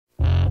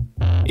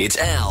It's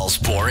Al's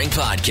Boring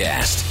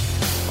Podcast.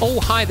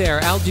 Oh, hi there.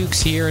 Al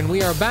Dukes here, and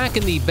we are back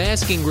in the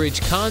Basking Ridge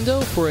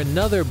condo for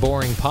another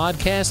Boring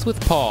Podcast with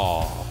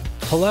Paul.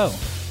 Hello.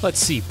 Let's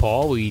see,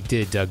 Paul. We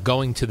did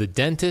going to the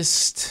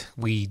dentist.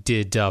 We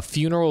did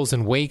funerals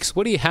and wakes.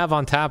 What do you have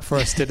on tap for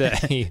us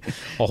today?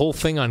 A whole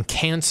thing on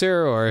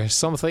cancer or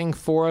something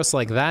for us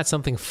like that?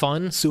 Something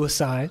fun?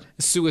 Suicide.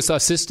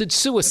 Assisted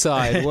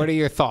suicide. What are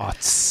your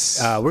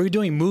thoughts? We're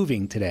doing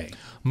moving today.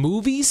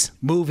 Movies?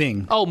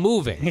 Moving. Oh,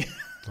 moving.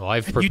 Well,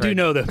 I've prepared, You do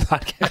know the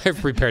podcast. I've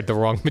prepared the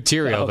wrong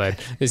material. Okay. Then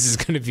this is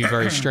going to be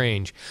very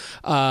strange.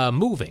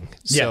 Moving.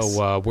 Yes.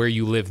 So where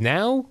you live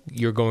now,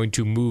 you're going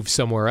to move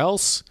somewhere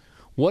else.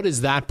 What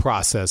is that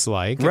process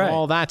like? And Right.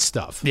 all that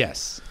stuff.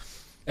 Yes.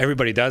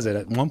 Everybody does it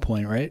at one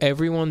point, right?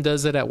 Everyone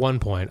does it at one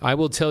point. I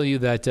will tell you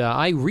that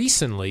I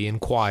recently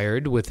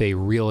inquired with a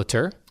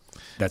realtor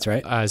That's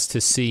right. as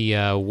to see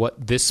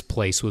what this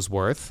place was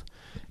worth.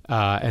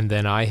 And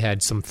then I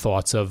had some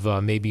thoughts of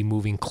maybe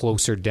moving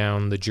closer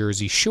down the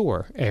Jersey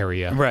Shore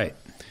area. Right.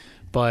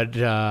 But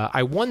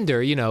I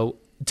wonder,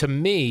 to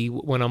me,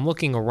 when I'm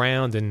looking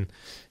around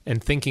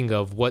and thinking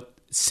of what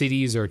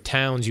cities or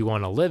towns you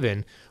want to live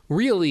in,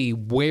 really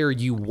where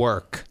you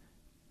work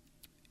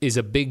is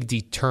a big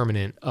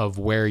determinant of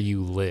where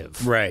you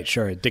live. Right.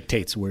 Sure. It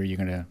dictates where you're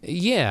going to.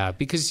 Yeah,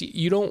 because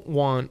you don't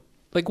want,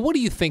 what do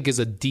you think is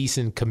a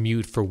decent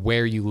commute for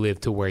where you live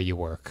to where you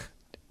work?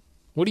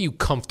 What are you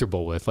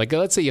comfortable with?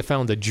 Let's say you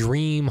found a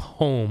dream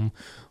home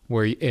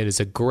where it is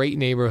a great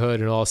neighborhood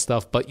and all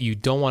stuff, but you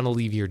don't want to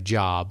leave your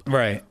job.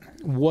 Right.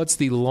 What's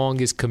the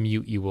longest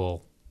commute you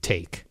will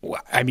take?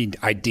 Well, I mean,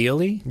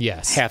 ideally,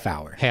 Yes. half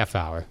hour. Half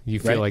hour. You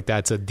feel Right. like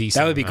that's a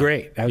decent That would be amount.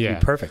 great. That would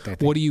be perfect, I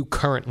think. What are you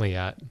currently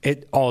at?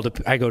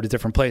 I go to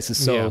different places,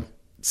 so Yeah.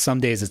 some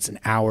days it's an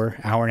hour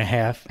and a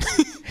half.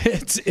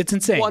 it's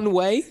insane. One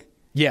way?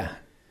 Yeah.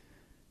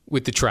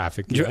 With the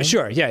traffic. you know?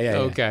 Sure. Yeah.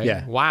 Okay.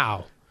 Yeah.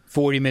 Wow.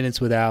 40 minutes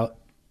without.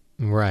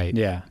 Right.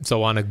 Yeah.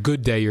 So on a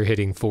good day, you're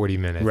hitting 40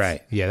 minutes.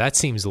 Right. Yeah, that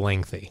seems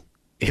lengthy.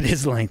 It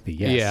is lengthy.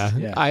 Yes.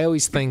 Yeah. I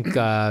always think,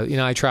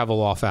 I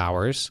travel off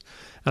hours,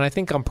 and I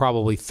think I'm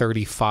probably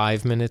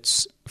 35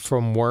 minutes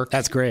from work.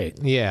 That's great.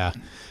 Yeah.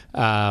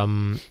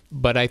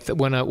 But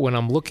when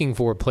I'm looking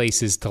for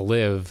places to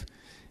live,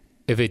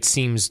 if it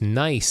seems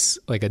nice,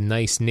 like a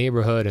nice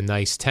neighborhood, a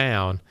nice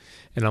town,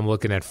 and I'm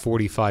looking at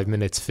 45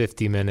 minutes,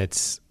 50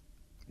 minutes,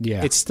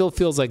 Yeah. it still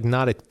feels like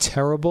not a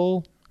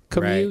terrible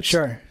commute.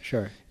 Right.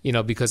 Sure.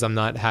 Because I'm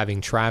not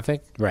having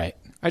traffic. Right.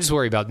 I just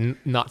worry about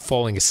not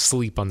falling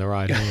asleep on the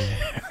ride home.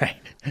 Right.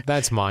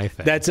 That's my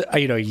thing. That's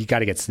you got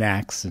to get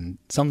snacks and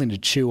something to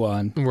chew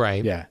on.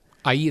 right. Yeah.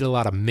 I eat a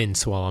lot of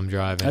mints while I'm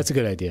driving. That's a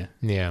good idea.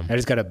 yeah. I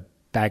just got a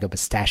bag of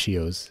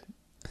pistachios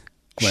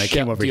when I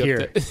came over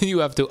here. You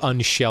have to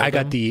unshell I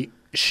them? got the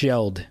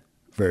shelled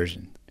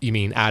version You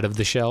mean out of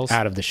the shells?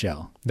 out of the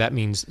shell. That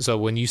means, so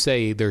when you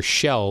say they're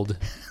shelled,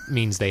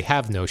 means they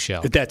have no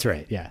shell. That's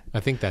right. Yeah. I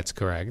think that's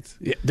correct.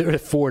 Yeah, they're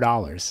at $4.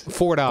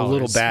 $4. A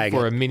little bag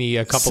for at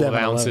a couple of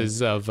 7-Eleven.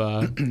 ounces of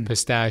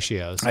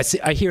pistachios.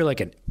 I hear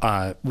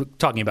we're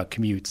talking about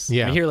commutes.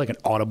 Yeah. I hear an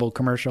Audible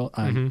commercial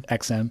on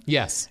XM.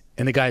 Yes.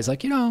 And the guy's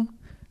like, I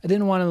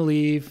didn't want to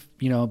leave,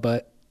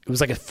 but it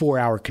was like a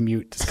 4-hour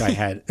commute this guy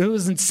had. It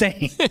was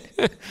insane.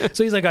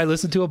 So he's like, I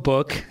listened to a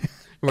book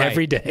Right.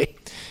 every day.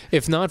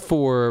 If not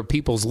for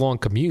people's long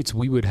commutes,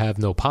 we would have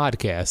no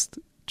podcast,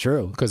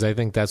 True. because I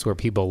think that's where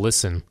people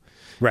listen.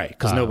 Right.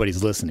 Because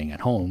nobody's listening at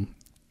home.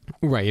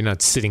 Right, you're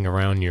not sitting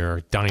around your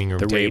dining room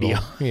The table, radio.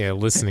 yeah,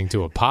 listening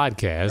to a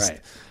podcast.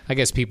 Right. I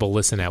guess people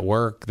listen at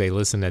work, they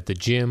listen at the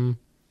gym,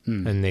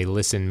 and they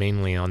listen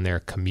mainly on their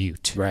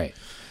commute. Right.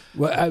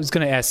 Well, I was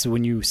going to ask,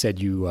 when you said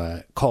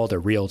you called a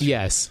realtor,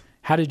 Yes,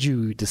 how did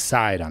you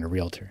decide on a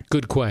realtor?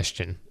 good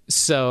question.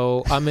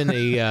 So I'm in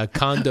a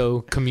condo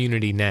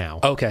community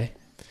now, Okay.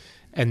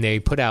 and they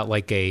put out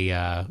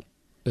a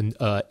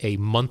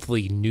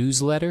monthly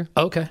newsletter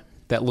Okay.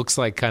 that looks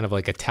like kind of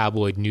like a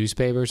tabloid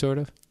newspaper, sort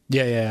of.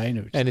 Yeah, I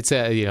know. And it's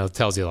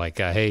tells you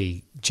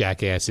hey,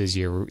 jackasses,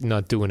 you're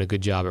not doing a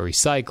good job at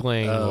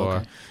recycling,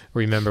 or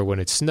remember when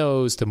it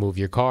snows to move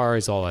your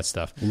cars, all that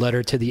stuff.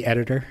 Letter to the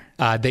editor?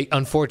 They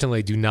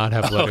unfortunately do not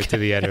have letter to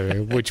the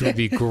editor, which would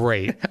be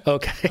great.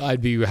 Okay.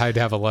 I'd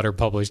have a letter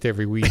published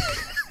every week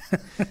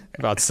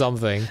about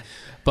something.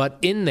 But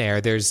in there,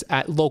 there's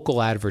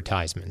local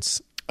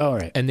advertisements, All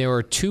right. and there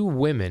are two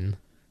women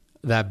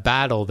that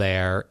battle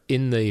there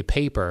in the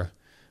paper.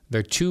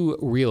 They're two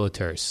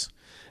realtors.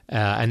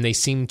 And they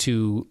seem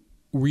to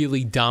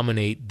really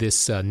dominate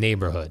this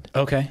neighborhood.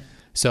 Okay.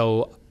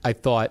 So I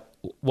thought,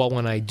 well,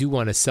 when I do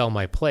want to sell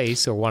my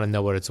place or want to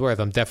know what it's worth,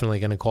 I'm definitely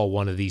going to call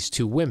one of these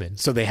two women.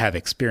 So they have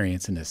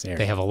experience in this area.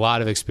 They have a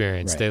lot of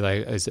experience.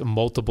 Right. They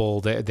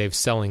multiple. They've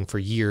selling for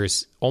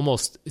years,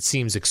 almost it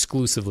seems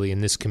exclusively in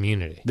this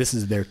community. This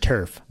is their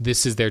turf.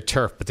 This is their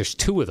turf, but there's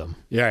two of them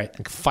You're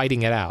right.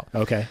 fighting it out.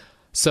 Okay.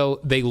 So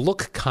they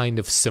look kind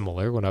of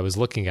similar when I was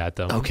looking at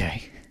them.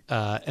 Okay.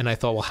 And I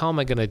thought, well, how am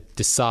I going to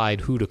decide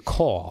who to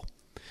call?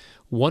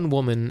 One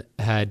woman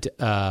had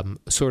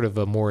sort of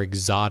a more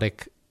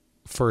exotic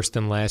first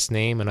and last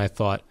name, and I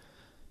thought,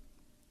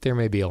 there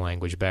may be a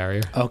language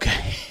barrier.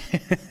 Okay.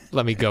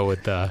 Let me go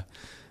with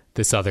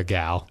this other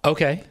gal.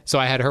 Okay. So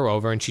I had her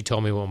over, and she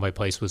told me what my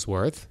place was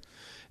worth.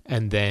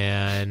 And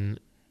then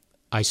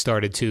I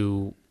started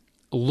to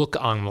look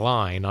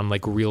online on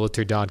like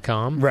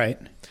realtor.com Right.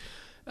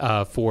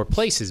 For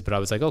places. But I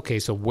was like, okay,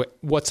 so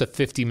what's a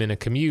 50-minute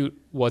commute?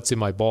 What's in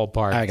my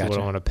ballpark? I What gotcha.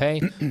 I want to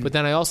pay? But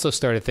then I also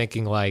started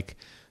thinking like,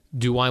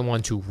 do I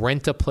want to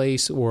rent a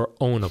place or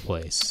own a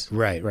place?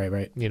 Right.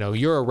 You know,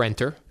 you're a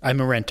renter. I'm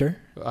a renter.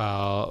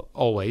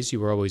 Always. You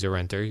were always a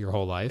renter your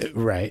whole life.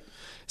 Right.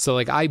 So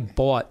like I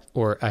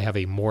have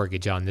a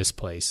mortgage on this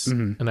place,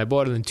 and I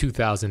bought it in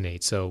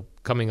 2008. So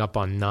coming up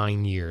on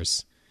 9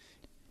 years,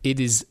 it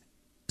is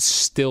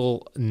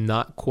still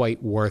not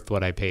quite worth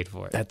what I paid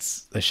for it.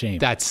 That's a shame.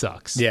 That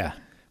sucks. Yeah.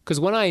 Because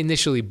when I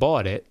initially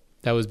bought it,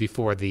 that was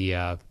before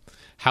the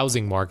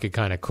housing market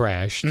kind of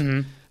crashed.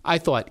 I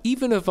thought,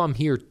 even if I'm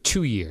here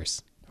 2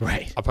 years,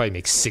 Right. I'll probably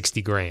make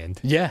 $60,000.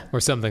 Yeah. Or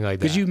something like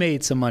that. Because you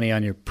made some money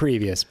on your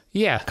previous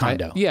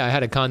condo. I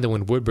had a condo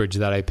in Woodbridge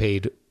that I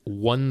paid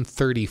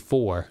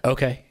 $134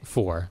 Okay.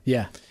 for.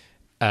 Yeah.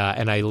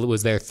 And I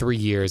was there 3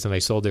 years, and I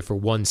sold it for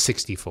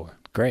 $164.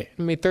 Great.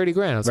 I made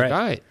 $30,000. I was like, Right. all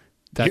right,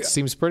 that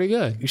seems pretty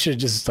good. You should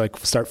just like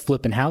start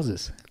flipping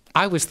houses.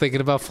 I was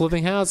thinking about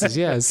flipping houses.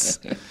 Yes.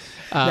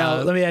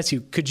 Now, let me ask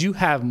you, could you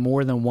have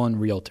more than one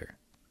realtor?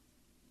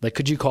 Like,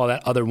 could you call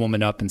that other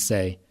woman up and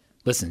say,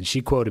 listen,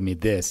 she quoted me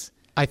this.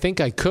 I think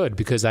I could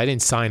because I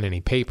didn't sign any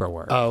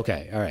paperwork. Oh,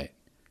 okay. All right.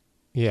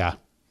 Yeah.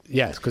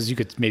 Yes, because you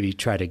could maybe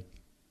try to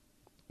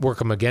Work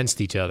them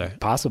against each other.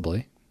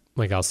 possibly.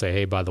 Like I'll say,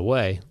 hey, by the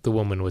way, the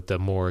woman with the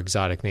more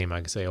exotic name, I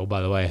can say, oh, by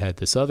the way, I had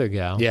this other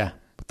gal. Yeah.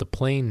 With the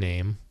plain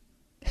name.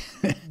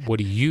 What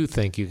do you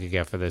think you could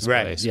get for this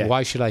Right, place? yeah.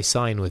 Why should I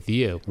sign with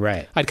you?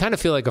 Right. I'd kind of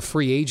feel like a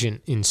free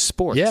agent in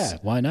sports. Yeah.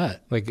 Why not?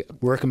 Like,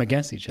 Work them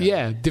against each other.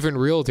 yeah, different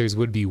realtors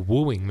would be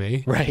wooing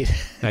me. Right.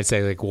 And I'd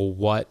say, like, well,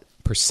 what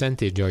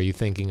percentage are you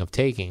thinking of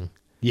taking?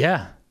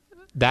 Yeah.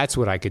 That's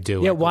what I could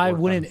do. Yeah. I could Why work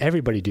wouldn't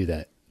everybody do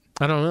that?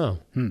 on. I don't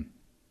know.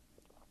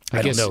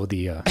 I guess- don't know the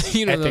You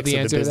don't know ethics the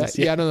of answer to business.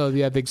 that. Yeah, I don't know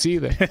the ethics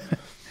either.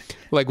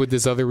 Like, would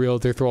this other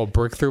realtor throw a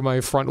brick through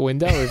my front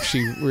window if she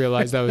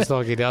realized I was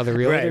talking to other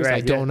realtors? Right. I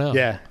don't yeah. know.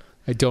 Yeah.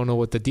 I don't know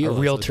what the deal A is.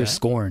 with realtor that.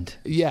 scorned.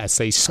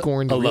 Yes, a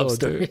scorned A love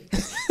realtor.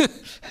 story.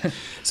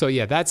 So,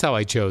 yeah, that's how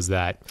I chose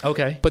that.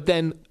 Okay. But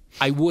then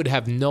I would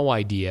have no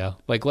idea.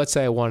 Like, let's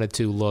say I wanted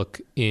to look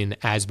in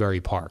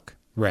Asbury Park.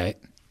 Right.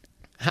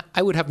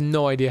 I would have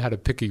no idea how to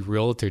pick a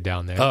realtor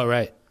down there. Oh,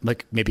 right.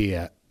 Like maybe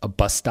a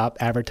bus stop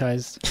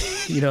advertised.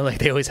 You know, like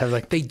they always have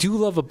like, They do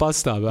love a bus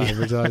stop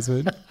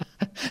advertisement.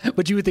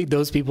 but you would think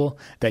those people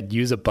that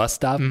use a bus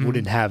stop Mm-hmm.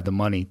 wouldn't have the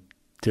money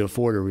to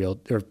afford a real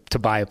or to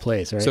buy a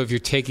place, right? So if you're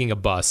taking a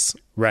bus,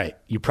 right.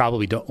 You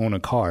probably don't own a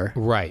car.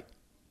 right.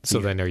 So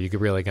then you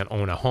could really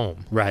own a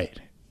home. Right.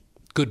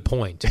 Good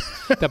point.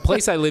 That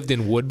place I lived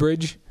in,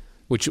 Woodbridge,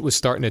 which was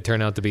starting to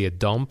turn out to be a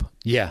dump.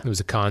 Yeah. It was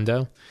a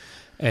condo.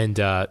 And,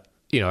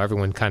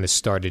 everyone kind of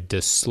started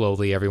to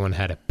slowly, everyone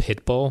had a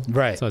pit bull.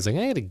 Right. So I was like,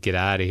 I got to get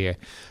out of here.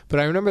 But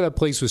I remember that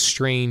place was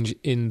strange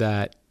in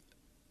that,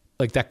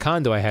 like, that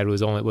condo I had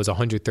was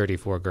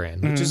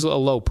 $134,000, which is a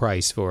low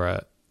price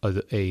for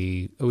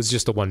it was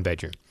just a one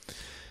bedroom.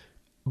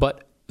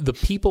 But the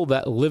people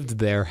that lived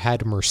there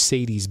had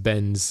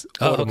Mercedes-Benz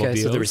Oh, automobiles.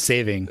 okay. So they were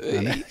saving.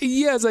 On it.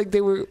 Yeah, it's like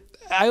they were.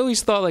 I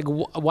always thought, like,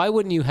 why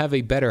wouldn't you have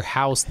a better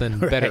house than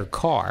better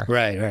car?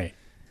 Right. Right.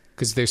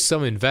 Because there's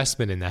some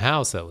investment in the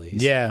house at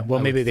least. Yeah. Well,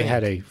 I maybe would they think.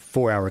 had a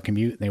 4-hour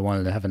commute and they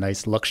wanted to have a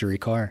nice luxury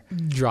car.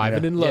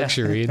 Driving in Yeah.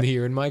 luxury and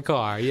here in my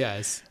car.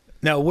 Yes.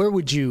 Now, where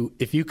would you,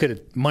 if you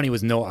could, money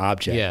was no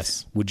object,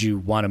 Yes. would you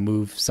want to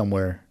move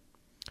somewhere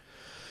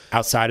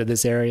outside of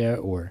this area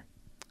or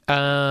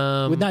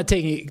with not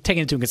taking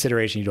into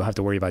consideration, you don't have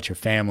to worry about your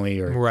family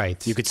or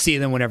Right. you could see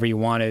them whenever you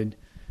wanted.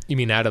 You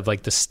mean out of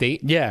like the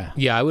state? Yeah.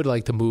 Yeah, I would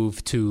like to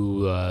move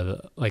to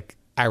like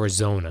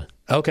Arizona.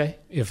 Okay.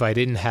 If I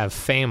didn't have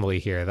family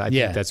here, I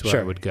Yeah, think that's where sure.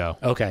 I would go.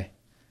 Okay.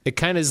 It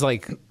kind of is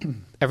like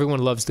everyone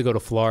loves to go to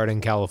Florida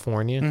and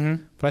California,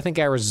 Mm-hmm. but I think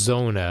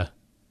Arizona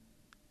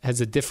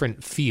has a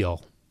different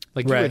feel.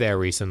 Like you were Right. there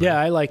recently. Yeah,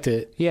 I liked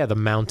it. Yeah, the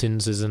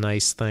mountains is a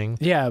nice thing.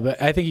 Yeah,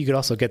 but I think you could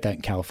also get that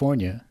in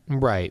California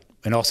Right.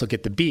 and also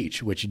get the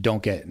beach, which you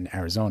don't get in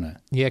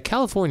Arizona. Yeah,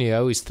 California, I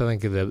always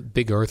think of the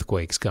big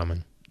earthquakes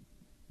coming.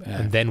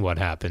 And then what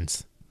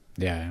happens?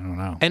 Yeah, I don't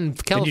know. And then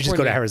California, you just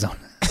go to Arizona.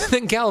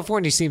 Then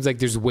California seems like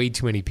there's way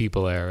too many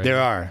people there. Right?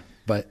 There are,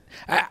 but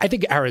I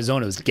think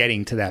Arizona is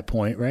getting to that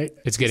point, right?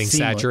 It's getting It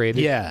seemed like-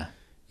 saturated? Yeah,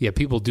 Yeah,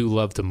 people do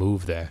love to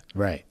move there.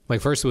 right.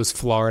 Like first it was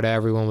Florida,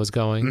 everyone was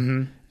going.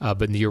 Mm-hmm.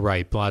 But you're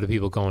right, a lot of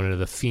people going into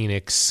the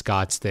Phoenix,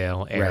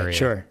 Scottsdale area. Right,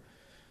 sure.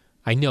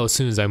 I know as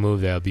soon as I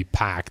move there, I'll be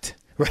packed.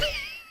 Right.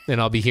 And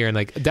I'll be hearing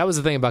like that was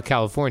the thing about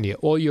California.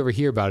 All you ever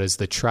hear about is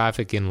the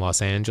traffic in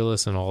Los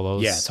Angeles and all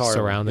those Yeah, it's horrible.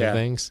 surrounding Yeah.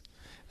 things.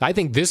 I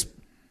think this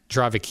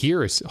traffic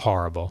here is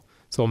horrible.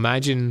 So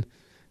imagine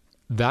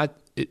that.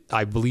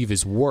 I believe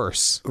is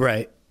worse.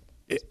 Right.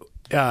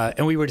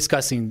 And we were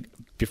discussing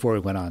before we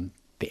went on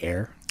the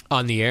air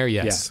On the air,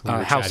 yes. Yeah, We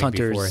were House chatting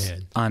Hunters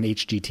beforehand. on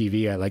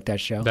HGTV. I like that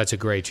show. That's a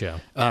great show.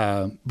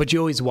 But you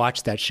always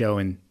watch that show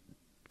and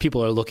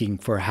people are looking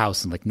for a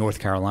house in like North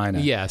Carolina.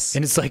 Yes.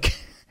 And it's like,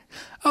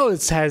 oh,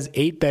 it has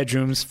 8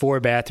 bedrooms, 4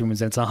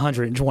 bathrooms, and it's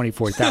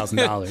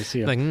 $124,000.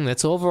 You know? Like,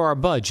 that's over our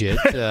budget.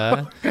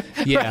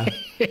 Yeah.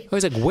 I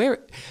was like, where?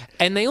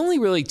 And they only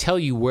really tell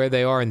you where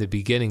they are in the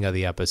beginning of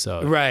the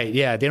episode. Right,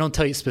 yeah. They don't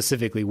tell you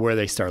specifically where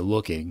they start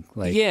looking.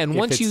 Like, Yeah, and if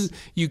once it's-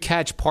 you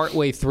catch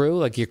partway through,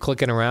 like you're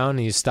clicking around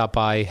and you stop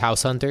by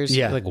House Hunters,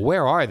 Yeah. you're like,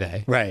 where are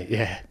they? Right,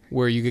 yeah.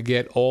 Where you could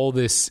get all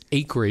this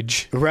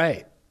acreage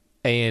Right.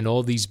 and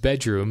all these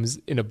bedrooms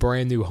in a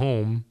brand new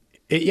home.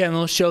 Yeah, and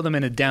they'll show them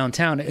in a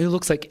downtown. It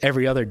looks like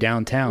every other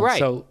downtown. Right.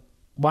 So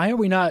why are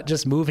we not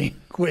just moving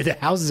where the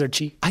houses are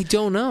cheap? I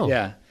don't know.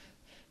 Yeah.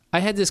 I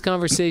had this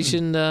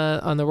conversation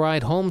on the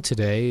ride home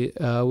today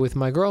with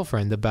my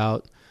girlfriend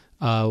about,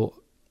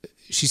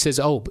 she says,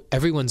 oh,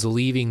 everyone's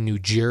leaving New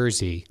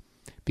Jersey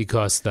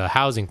because the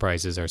housing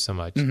prices are so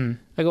much.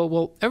 I go,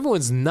 well,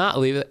 everyone's not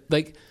leaving.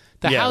 Like,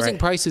 the Yeah, housing right.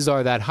 prices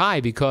are that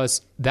high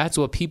because that's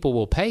what people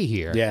will pay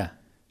here. Yeah.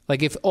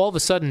 Like, if all of a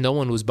sudden no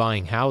one was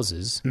buying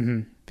houses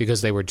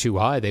because they were too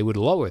high, they would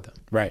lower them.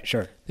 Right,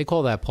 sure. They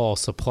call that, Paul,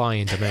 supply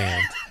and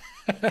demand.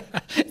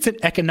 It's an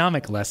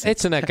economic lesson.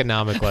 It's an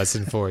economic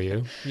lesson for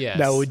you. Yes.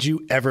 Now, would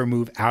you ever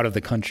move out of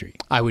the country?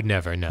 I would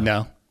never, no.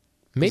 No?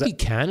 Maybe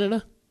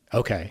Canada?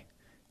 Okay.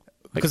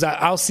 Because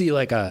I'll see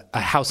like a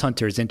House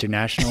Hunters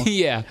International.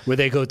 Yeah. Where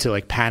they go to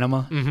like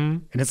Panama.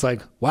 And it's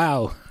like,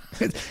 wow,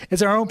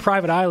 it's our own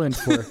private island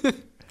for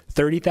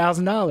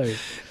 $30,000.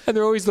 And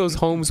there are always those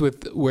homes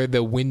where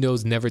the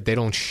windows they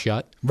don't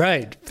shut.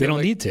 Right. They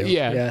don't need to.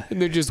 Yeah. And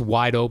they're just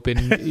wide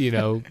open,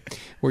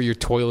 where your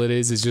toilet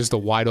is just a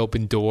wide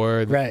open door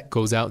that Right.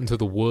 goes out into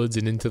the woods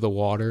and into the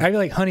water. I'd be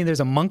like, honey, there's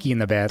a monkey in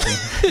the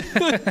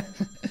bathroom.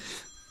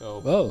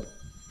 Whoa.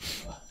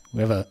 We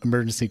have an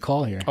emergency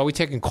call here. Are we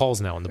taking calls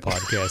now on the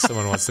podcast?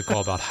 Someone wants to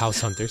call about House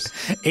Hunters.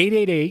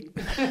 888.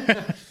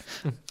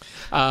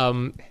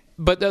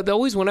 But they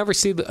always, whenever I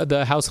see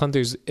the House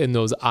Hunters in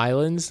those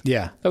islands,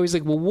 Yeah. I always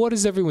like, well, what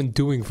is everyone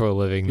doing for a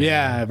living now?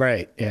 Yeah,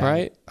 right. Yeah.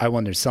 Right? I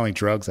wonder, selling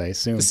drugs, I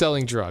assume.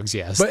 Selling drugs,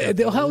 yes. But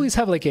they'll always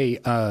have like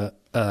an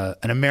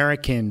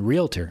American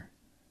realtor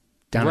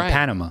down Right. in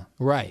Panama.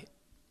 Right.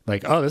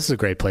 Like, oh, this is a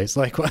great place.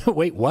 Like,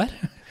 wait, what?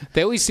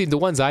 They always seem, the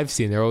ones I've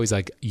seen, they're always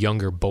like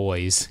younger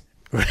boys.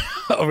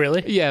 Oh,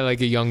 really? Yeah,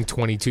 like a young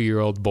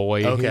 22-year-old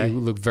boy Okay. who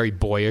looked very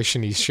boyish,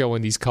 and he's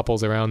showing these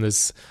couples around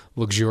this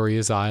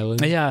luxurious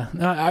island. Yeah.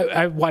 No,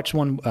 I watched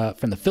one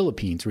from the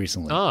Philippines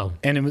recently. Oh.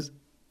 And it was,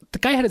 the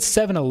guy had a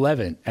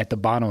 7-Eleven at the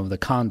bottom of the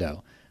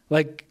condo.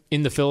 Like,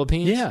 In the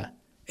Philippines? yeah.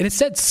 And it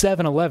said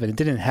 7-Eleven. It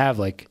didn't have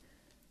like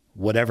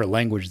whatever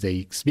language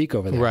they speak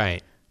over there.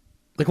 Right.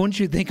 Like, wouldn't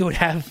you think it would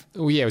have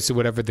Well, yeah, so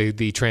whatever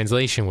the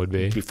translation would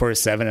be. before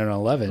 7 and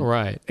 11?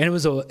 Right. And it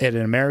was at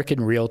an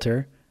American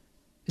realtor.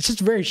 It's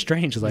just very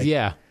strange. Like,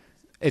 Yeah.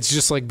 It's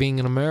just like being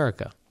in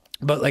America.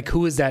 but like,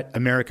 who is that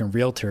American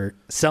realtor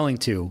selling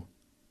to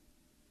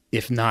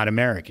if not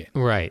American?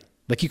 Right.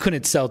 Like, you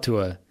couldn't sell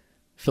to a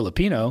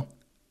Filipino.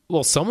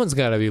 Well, someone's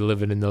got to be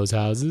living in those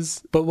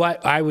houses. But why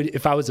I would,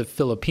 if I was a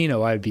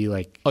Filipino, I'd be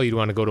like, Oh, you'd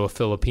want to go to a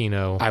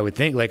Filipino. I would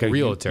think like a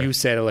Realtor. You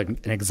said like an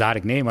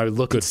exotic name. I would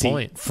look Good and see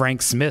point.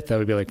 Frank Smith. I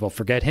would be like, well,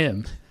 forget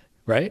him,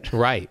 right?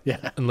 Right.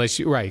 Yeah. Unless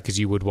because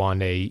you would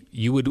want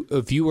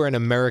if you were an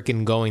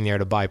American going there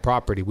to buy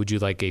property, would you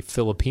like a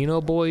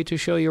Filipino boy to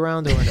show you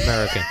around or an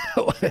American?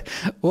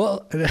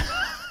 Well,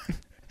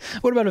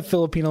 what about a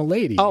Filipino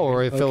lady? Oh,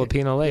 or a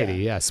Filipino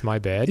lady. Yes, my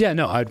bad. Yeah,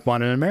 no, I'd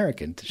want an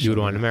American. To show You would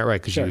me want an around. American,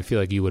 right? Because Sure. you would feel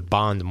like you would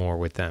bond more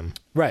with them.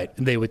 Right.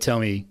 And they would tell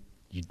me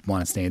you'd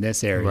want to stay in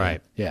this area.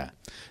 Right. Yeah.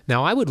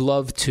 Now, I would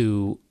love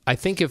to. I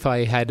think if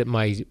I had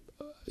my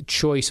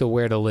choice of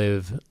where to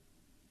live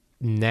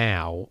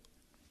now,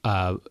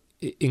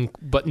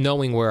 but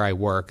knowing where I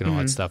work and all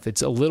that stuff,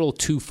 it's a little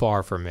too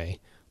far for me.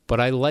 But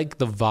I like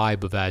the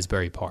vibe of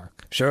Asbury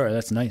Park. Sure,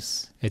 that's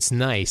nice. It's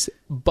nice,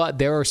 but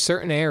there are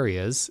certain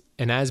areas,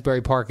 and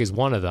Asbury Park is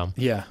one of them,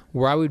 Yeah.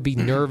 where I would be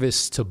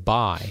nervous to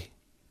buy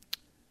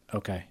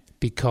Okay.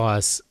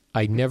 because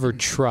I never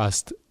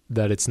trust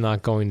that it's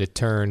not going to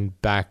turn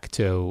back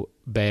to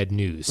bad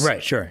news.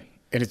 Right, sure.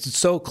 And it's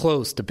so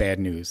close to bad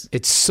news.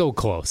 It's so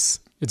close.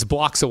 It's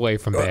blocks away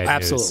from bad news.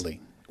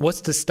 Absolutely.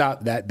 What's to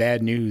stop that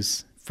bad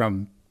news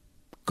from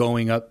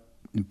going up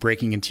and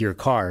breaking into your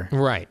car,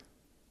 Right.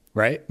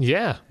 right?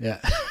 Yeah. Yeah.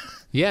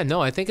 Yeah,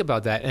 no, I think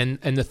about that. And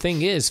the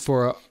thing is,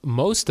 for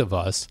most of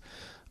us,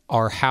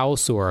 our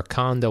house or a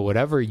condo,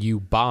 whatever you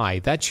buy,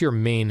 that's your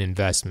main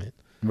investment.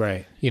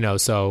 Right.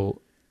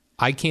 So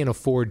I can't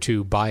afford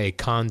to buy a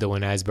condo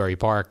in Asbury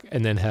Park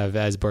and then have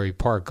Asbury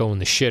Park go in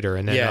the shitter.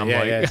 And then Yeah, I'm yeah,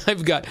 like, yeah.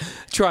 I've got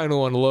trying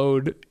to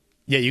unload.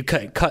 Yeah, you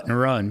cut and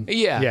run.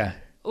 Yeah. Yeah.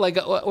 Like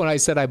when I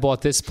said I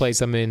bought this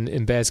place, I'm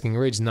in Basking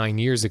Ridge 9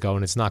 years ago,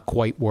 and it's not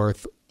quite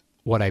worth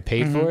what I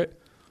paid for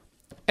it.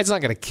 It's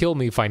not going to kill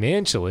me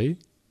financially.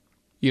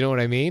 You know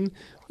what I mean?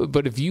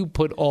 But if you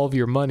put all of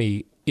your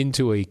money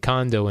into a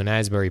condo in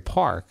Asbury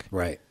Park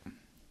Right.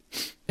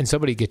 and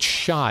somebody gets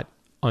shot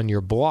on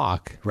your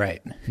block,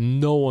 Right.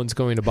 no one's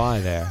going to buy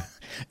there.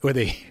 Or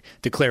they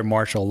declare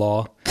martial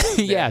law.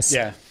 Yes.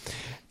 Yeah.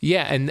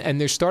 Yeah, and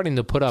they're starting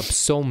to put up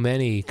so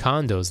many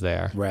condos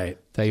there Right.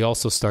 that you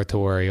also start to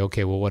worry,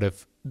 okay, well, what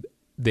if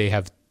they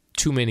have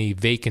too many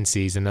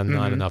vacancies and then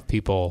not enough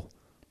people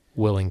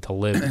willing to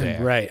live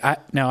there? Right.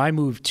 I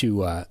moved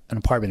to an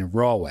apartment in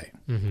Rahway.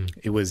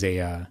 It was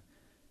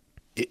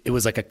it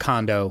was like a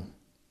condo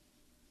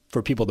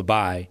for people to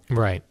buy.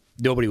 Right.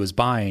 Nobody was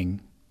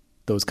buying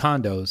those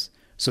condos,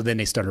 so then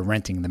they started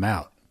renting them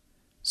out.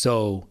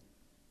 So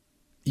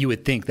you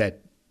would think that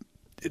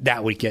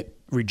would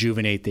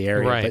rejuvenate the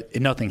area, Right.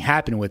 but nothing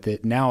happened with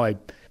it. Now I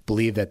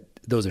believe that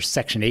those are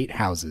Section 8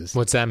 houses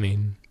What's that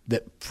mean?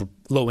 that for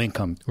low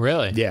income.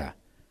 Really? Yeah.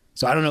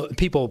 So I don't know.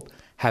 People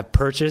have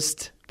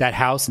purchased that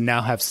house and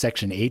now have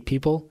Section 8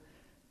 people.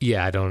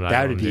 Yeah, I don't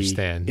That would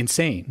understand. be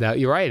insane. That,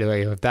 you're right.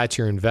 If that's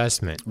your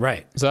investment.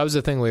 Right. So that was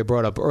the thing we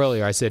brought up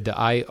earlier. I said,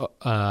 I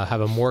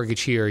have a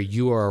mortgage here.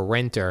 You are a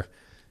renter.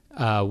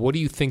 What do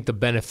you think the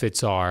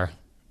benefits are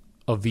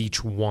of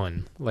each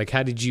one? Like,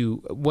 how did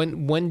you,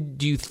 when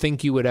do you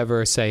think you would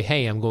ever say,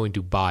 hey, I'm going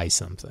to buy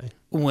something?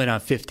 When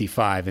I'm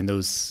 55 and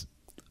those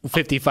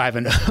 55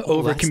 and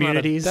over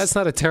communities. That's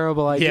not a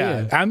terrible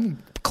idea. Yeah. I'm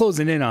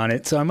closing in on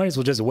it, so I might as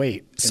well just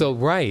wait. So,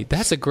 right.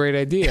 That's a great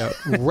idea.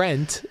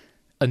 Rent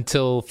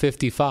until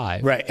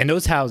 55. Right. And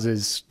those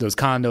houses, those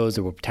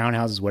condos or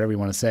townhouses, whatever you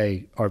want to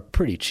say, are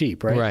pretty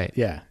cheap, right? Right.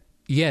 Yeah.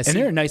 Yes. And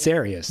they're in nice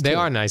areas. They too.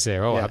 are nice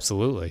there. Oh, Yeah.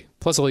 absolutely.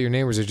 Plus, all your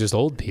neighbors are just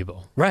old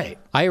people. Right.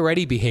 I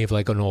already behave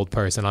like an old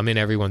person. I'm in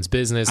everyone's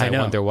business. I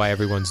know. wonder why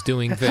everyone's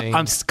doing things.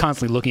 I'm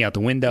constantly looking out the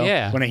window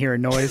when I hear a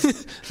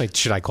noise. Like,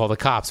 should I call the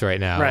cops right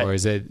now? Right. Or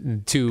is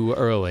it too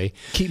early?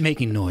 Keep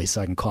making noise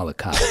so I can call a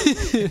cop.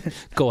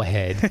 Go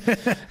ahead.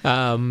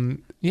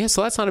 Yeah,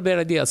 so that's not a bad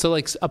idea. So,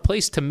 like, a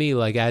place to me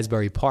like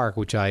Asbury Park,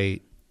 which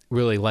I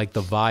really like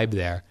the vibe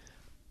there,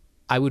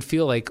 I would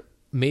feel like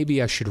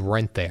maybe I should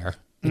rent there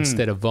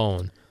instead of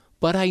own.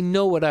 But I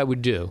know what I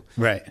would do.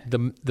 Right.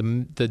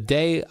 The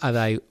day that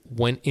I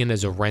went in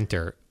as a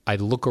renter,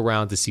 I'd look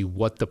around to see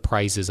what the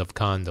prices of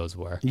condos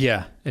were.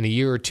 Yeah. And a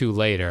year or two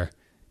later,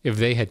 if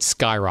they had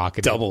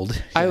skyrocketed,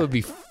 Doubled. I would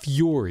be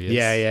furious.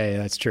 Yeah,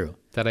 that's true.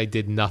 That I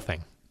did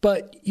nothing.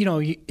 But, you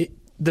know,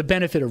 the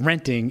benefit of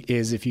renting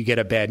is if you get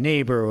a bad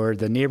neighbor or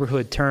the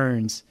neighborhood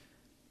turns,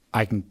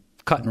 I can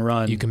cut and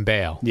run. You can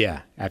bail.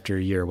 Yeah, after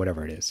a year or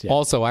whatever it is. Yeah.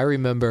 Also, I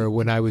remember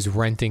when I was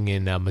renting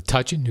in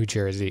Metuchen, New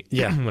Jersey,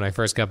 when I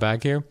first got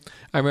back here,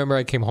 I remember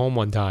I came home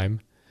one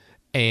time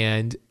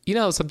and, you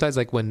know, sometimes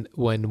like when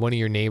one of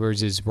your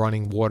neighbors is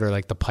running water,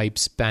 like the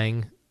pipes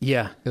bang,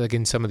 Yeah. like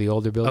in some of the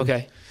older buildings.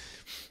 Okay.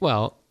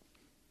 Well,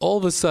 all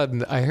of a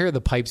sudden, I hear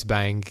the pipes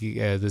bang.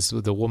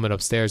 The woman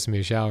upstairs to me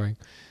is showering.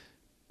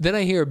 Then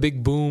I hear a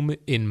big boom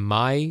in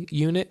my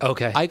unit.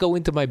 Okay. I go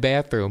into my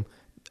bathroom.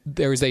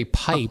 There's a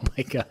pipe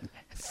My God.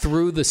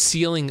 through the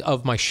ceiling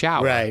of my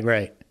shower,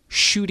 Right.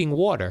 shooting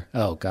water.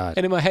 Oh, God.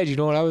 And in my head, you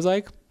know what I was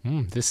like?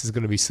 This is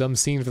going to be some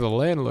scene for the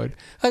landlord.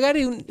 Like, I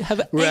didn't have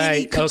any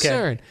Right.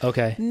 concern.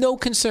 Okay. No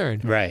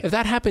concern. Right. If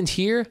that happened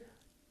here,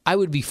 I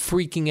would be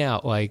freaking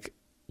out. Like,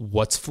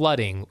 what's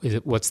flooding?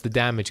 What's the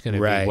damage going to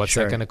Right, be? What's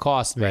sure. that going to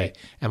cost me? Right.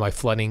 Am I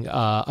flooding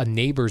a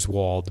neighbor's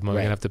wall? Am I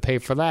going to have to pay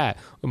for that?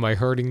 Am I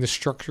hurting the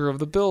structure of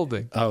the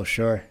building? Oh,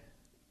 sure.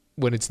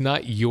 When it's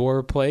not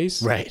your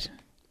place, Right.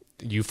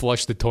 you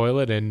flush the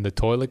toilet and the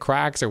toilet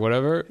cracks or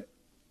whatever.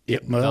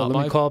 Yep. Well,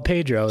 let me call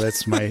Pedro.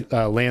 That's my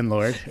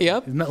landlord.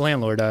 Yep. Not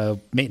landlord,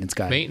 maintenance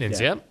guy. Maintenance,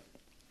 Yeah. yep.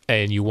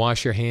 And you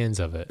wash your hands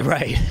of it.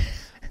 Right.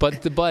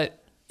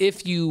 But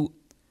if you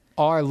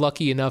are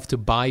lucky enough to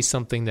buy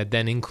something that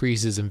then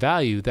increases in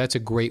value, that's a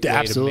great way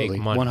Absolutely. to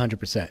make money.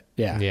 100%.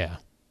 Yeah. Yeah.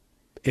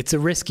 It's a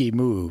risky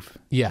move.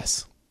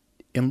 Yes.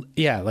 And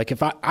yeah, like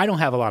if I don't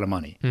have a lot of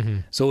money,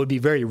 so it would be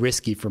very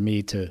risky for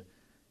me to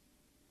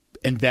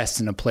invest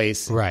in a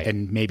place Right.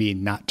 and maybe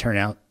not turn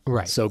out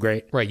Right. so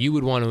great. Right. You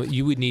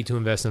would need to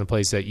invest in a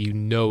place that you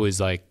know is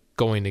like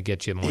going to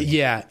get you money.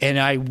 Yeah,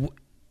 and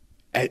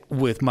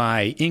with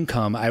my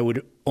income, I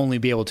would only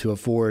be able to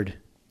afford,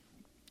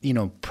 you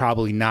know,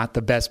 probably not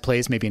the best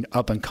place, maybe an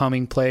up and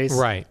coming place.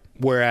 Right.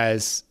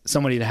 Whereas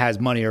somebody that has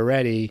money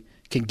already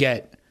can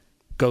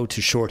go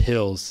to Short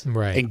Hills,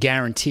 Right. and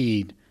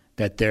guaranteed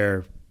that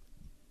they're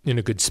In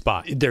a good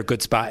spot. a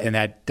good spot, and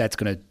that's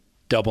going to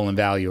double in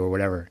value or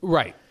whatever.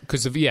 Right.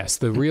 Because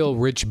the real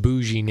rich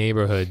bougie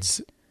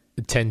neighborhoods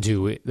tend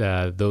to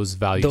those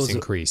values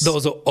increase.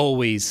 Those will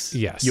always,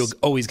 Yes. you'll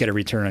always get a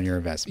return on your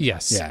investment.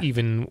 Yes, Yeah.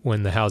 even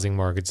when the housing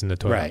market's in the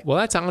toilet. Right. Well,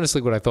 that's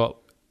honestly what I thought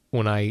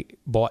when I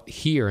bought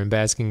here in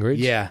Basking Ridge.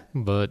 Yeah.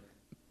 But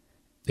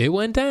it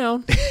went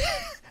down.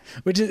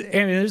 Which is, I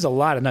mean, there's a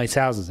lot of nice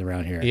houses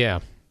around here. Yeah,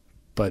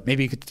 But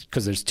maybe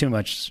because there's too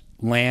much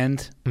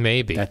land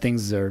maybe. that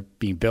things are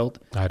being built.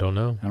 I don't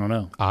know.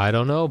 I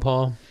don't know.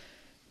 Paul.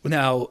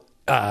 Now,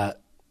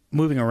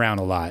 moving around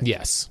a lot.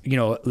 Yes. You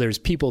know, there's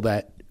people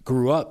that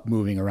grew up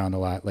moving around a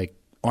lot, like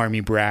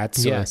army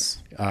brats.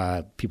 Yes.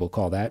 Or, people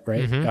call that,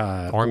 right?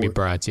 Army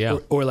brats, yeah.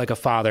 Or like a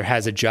father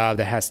has a job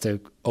that has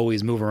to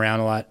always move around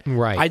a lot.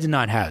 Right. I did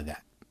not have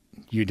that.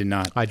 You did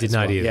not. I did as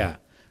not well. either. Yeah.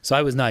 So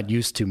I was not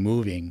used to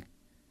moving.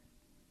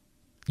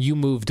 You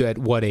moved at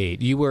what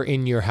age? You were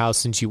in your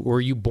house were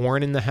you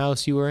born in the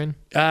house you were in?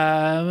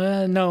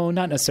 No,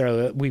 not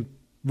necessarily. We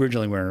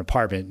originally were in an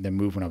apartment and then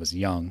moved when I was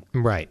young.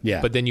 Right.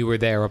 Yeah. But then you were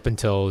there up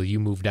until you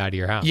moved out of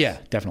your house. Yeah,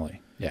 definitely.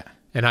 Yeah.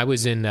 And I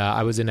was in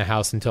a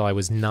house until I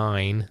was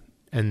 9,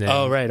 and then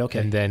Oh, right, okay.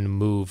 and then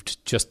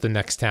moved just the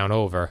next town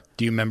over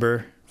Do you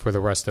remember for the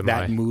rest of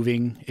that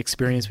moving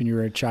experience when you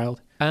were a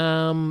child?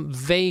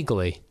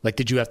 Vaguely. Like,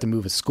 did you have to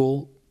move a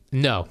school?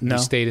 No, No?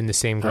 we stayed in the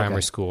same grammar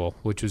Okay. school,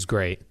 which was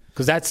great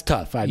Because that's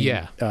tough. I mean,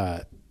 Yeah.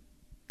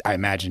 I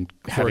imagine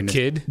for a having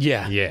kid.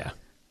 yeah,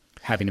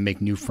 having to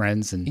make new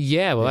friends and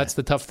Yeah, well, that's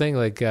the tough thing.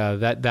 Like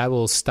that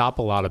will stop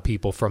a lot of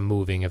people from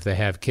moving if they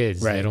have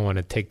kids. Right. They don't want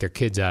to take their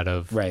kids out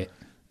of right.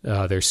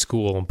 their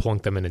school and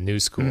plunk them in a new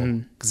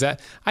school. Because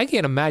I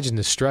can't imagine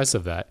the stress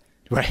of that.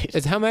 Right.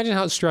 Imagine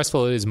how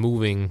stressful it is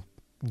moving.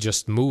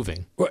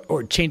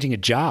 Or changing a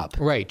job.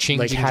 Right,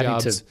 changing like having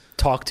jobs. to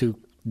talk to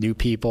new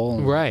people.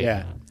 And, Right.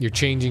 Yeah. You're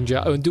changing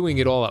jobs and doing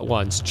it all at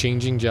once.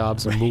 Changing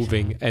jobs and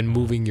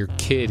moving your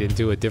kid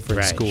into a different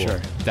Right, school. sure.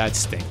 That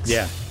stinks.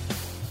 Yeah.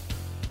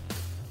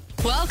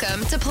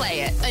 Welcome to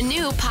Play It, a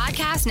new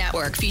podcast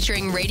network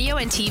featuring radio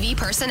and TV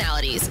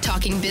personalities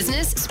talking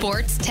business,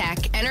 sports,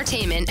 tech,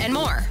 entertainment, and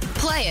more.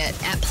 Play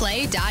it at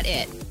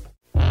play.it.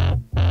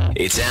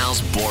 It's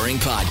Al's Boring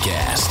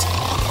Podcast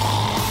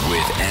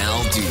with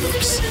Al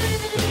Dukes.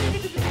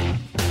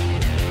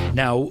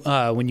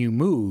 Now, when you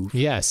move,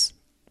 Yes.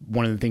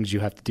 one of the things you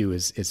have to do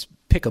is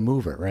pick a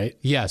mover, right?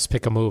 Yes.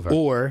 Pick a mover.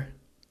 Or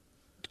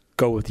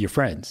go with your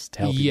friends to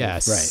help you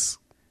Yes. move. Right.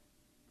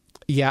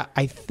 Yeah,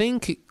 I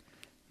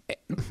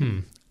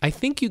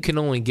think you can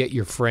only get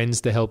your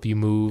friends to help you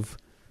move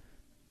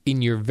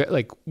in your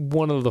like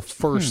one of the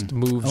first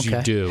moves you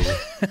okay. do.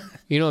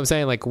 You know what I'm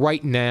saying? Like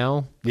right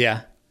now,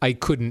 Yeah. I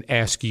couldn't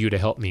ask you to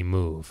help me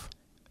move.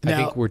 I Now-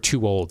 think we're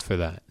too old for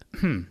that.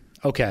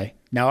 Okay.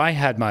 Now, I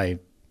had my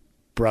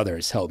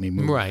brothers help me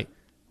move Right.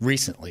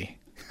 recently.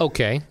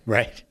 Okay.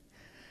 Right.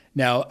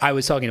 Now, I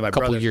was talking to my A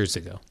couple brother. years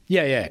ago.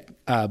 Yeah.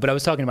 But I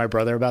was talking to my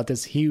brother about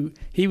this. He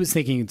was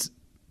thinking it's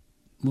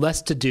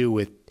less to do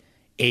with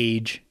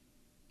age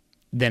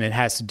than it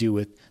has to do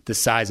with the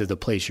size of the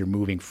place you're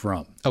moving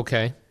from.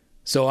 Okay.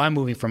 So I'm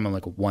moving from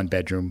like a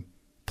 1-bedroom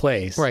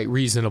place. Right.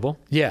 Reasonable.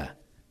 Yeah.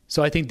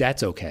 So I think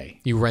that's okay.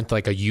 You rent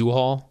like a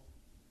U-Haul.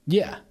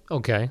 Yeah.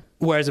 Okay.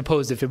 Whereas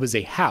opposed if it was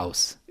a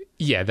house,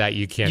 Yeah, that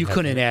you can't. you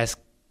couldn't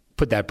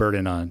put that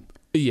burden on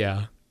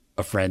Yeah.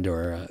 a friend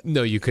or a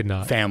No, you could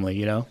not. family,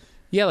 you know?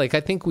 Yeah, like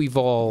I think we've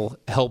all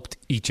helped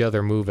each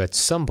other move at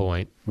some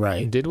point.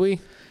 Right. Did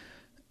we?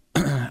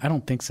 I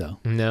don't think so.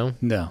 No.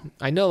 No.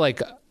 I know,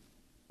 like,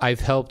 I've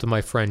helped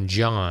my friend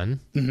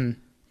John,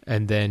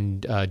 and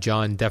then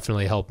John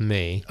definitely helped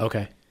me.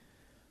 Okay.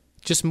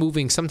 Just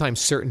moving sometimes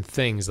certain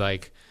things.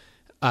 Like,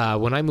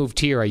 when I moved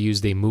here, I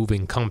used a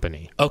moving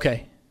company.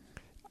 Okay.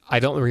 I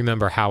don't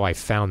remember how I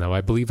found them.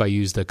 I believe I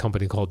used a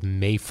company called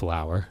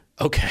Mayflower.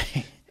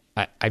 Okay.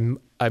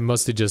 I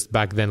must have just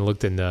back then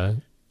looked in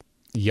the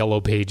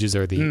yellow pages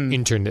or the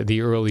internet, the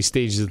early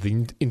stages of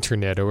the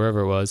internet or wherever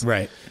it was.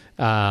 Right.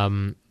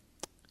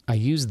 I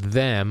used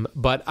them,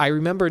 but I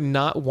remember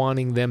not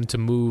wanting them to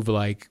move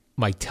like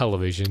my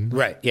television.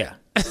 Right. Yeah.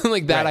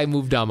 Like that, Right. I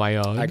moved on my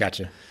own. I got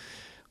you.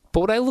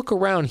 But when I look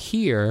around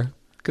here,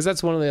 because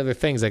that's one of the other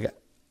things, like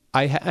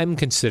I'm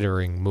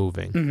considering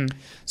moving.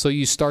 So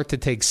you start to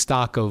take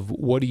stock of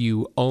what do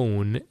you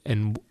own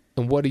and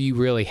what do you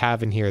really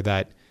have in here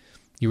that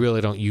you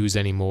really don't use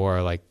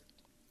anymore. Like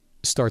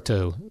start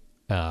to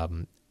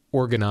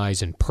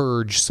organize and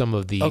purge some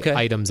of the Okay.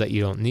 items that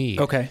you don't need.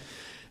 Okay.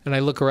 And I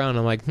look around and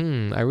I'm like,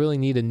 I really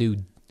need a new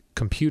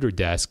computer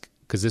desk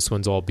because this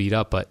one's all beat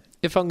up. But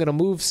if I'm going to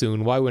move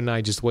soon, why wouldn't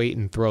I just wait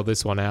and throw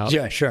this one out?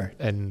 Yeah, sure.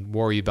 And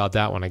worry about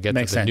that when I get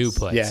Makes to the sense. new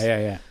place.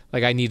 Yeah.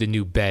 Like I need a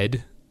new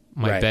bed.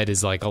 My Right. bed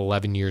is like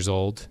 11 years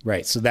old.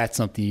 Right. So that's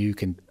something you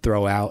can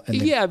throw out and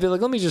then Yeah, I'd be like,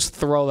 let me just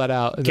throw that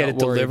out and get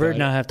not it worry delivered, about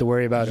not it. have to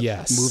worry about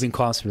Yes. moving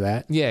costs for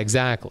that. Yeah,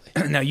 exactly.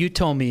 Now, you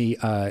told me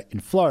in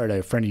Florida,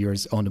 a friend of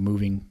yours owned a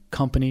moving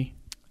company,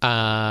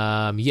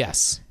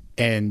 Yes.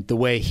 and the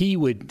way he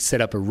would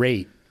set up a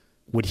rate,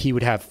 he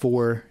would have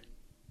 4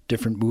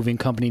 different moving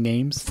company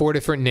names. 4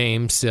 different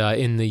names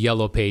in the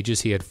yellow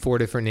pages. He had 4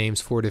 different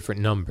names, 4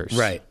 different numbers.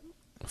 Right.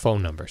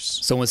 Phone numbers.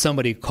 So when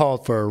somebody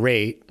called for a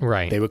rate,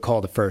 Right. they would call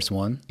the first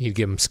one, He'd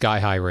give him sky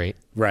high rate.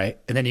 right?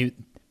 And then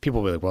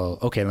people were like, well,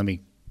 okay, let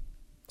me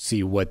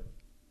see what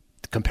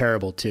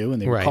comparable to,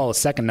 and they would Right. call a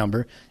second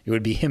number. It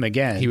would be him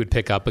again. He would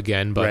pick up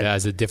again, but Right.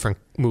 as a different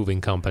moving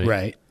company.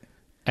 Right.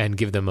 And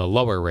give them a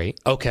lower rate.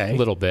 Okay. A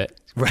little bit.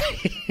 Right.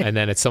 And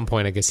then at some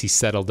point, I guess he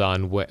settled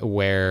on what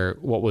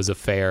was a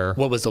fair.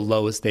 What was the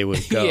lowest they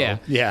would go? Yeah.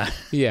 Yeah.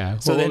 Yeah.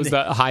 So what then was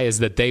the highest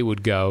that they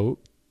would go,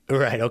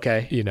 Right.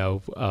 Okay. you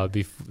know,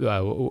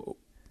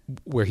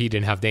 where he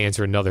didn't have to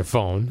answer another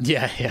phone.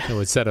 Yeah. It Yeah.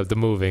 would set up the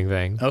moving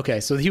thing. Okay.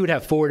 So he would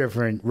have 4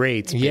 different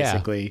rates, Yeah.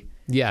 basically.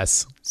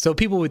 Yes. So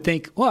people would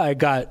think, well, I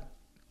got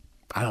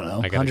I don't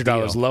know, I got a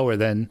 $100 deal. lower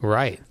than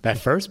Right. that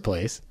first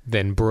place.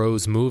 Then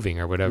Bros Moving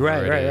or whatever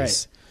Right, it right,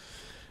 is.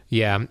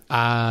 Yeah.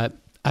 I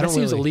That don't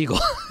seems really, illegal.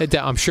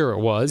 I'm sure it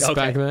was Okay.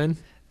 back then.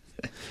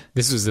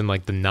 This was in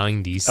like the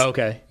 90s.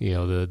 Okay. You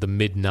know, the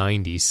mid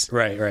 90s.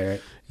 Right.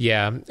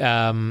 Yeah.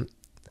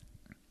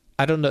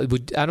 I don't know.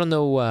 I don't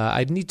know.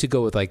 I'd need to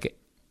go with like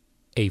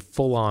a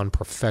full on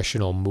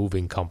professional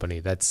moving company.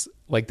 That's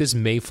like this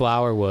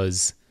Mayflower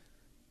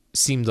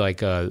seemed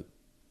like a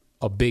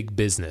big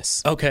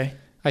business. Okay.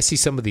 I see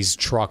some of these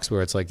trucks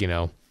where it's like, you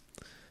know,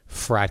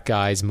 frat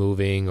guys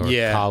moving or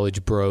Yeah.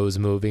 college bros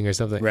moving or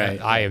something.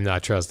 Right. I am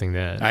not trusting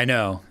that. I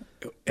know.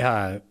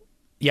 Yeah,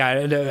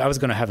 I was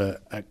going to have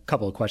a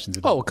couple of questions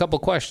about, a couple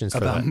questions for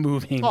about that.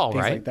 moving, All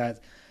things right. like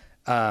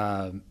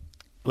that.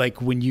 Like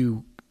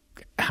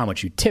how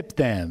much you tip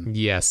them.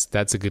 Yes,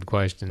 that's a good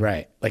question.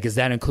 Right. Like, is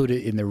that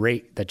included in the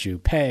rate that you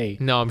pay?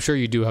 No, I'm sure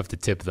you do have to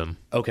tip them.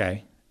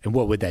 Okay. And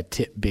what would that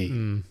tip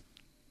be?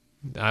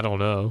 I don't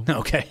know.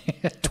 Okay.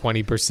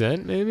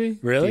 20% maybe?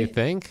 Really? Do you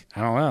think?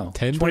 I don't know.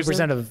 10%?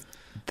 20% of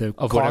the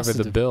Of cost whatever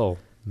the bill.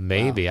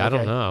 Maybe. Wow, I don't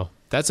okay. know.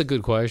 That's a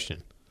good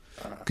question.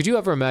 Could you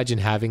ever imagine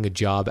having a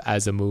job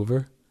as a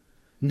mover?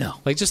 No.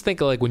 Like, just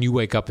think of like when you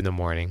wake up in the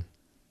morning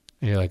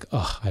and you're like,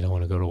 oh, I don't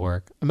want to go to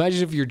work.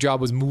 Imagine if your job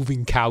was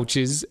moving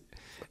couches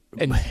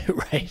and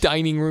Right.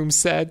 dining room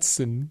sets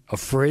and A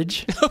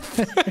fridge?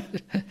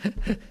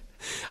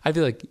 I'd be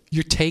like,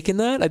 you're taking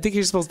that? I think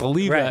you're supposed to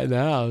leave Right. that in the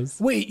house.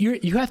 Wait,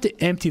 you have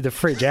to empty the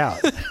fridge out.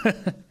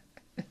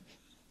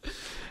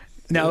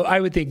 Now, I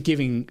would think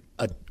giving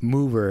a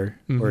mover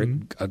or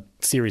a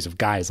series of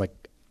guys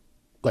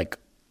like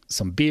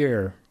some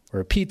beer or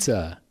a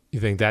pizza. You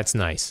think that's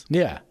nice?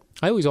 Yeah.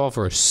 I always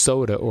offer a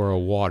soda or a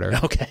water.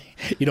 Okay.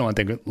 You don't want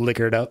them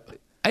liquored up.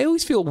 I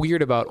always feel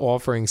weird about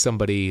offering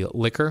somebody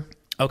liquor.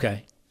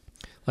 Okay.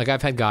 Like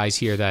I've had guys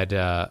here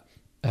that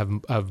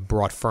have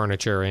brought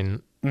furniture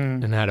in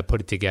and had to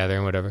put it together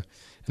and whatever.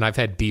 And I've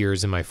had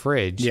beers in my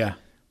fridge. Yeah.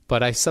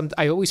 But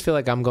I always feel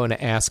like I'm going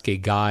to ask a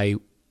guy,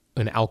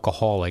 an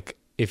alcoholic,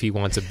 if he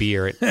wants a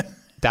beer.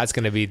 That's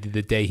going to be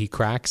the day he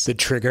cracks. The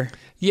trigger.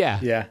 Yeah.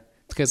 Yeah.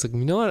 This guy's like,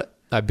 you know what?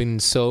 I've been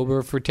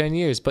sober for 10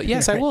 years, but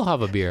yes, I will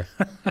have a beer.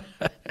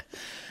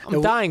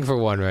 I'm dying for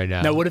one right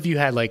now. Now, what if you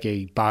had like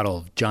a bottle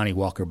of Johnny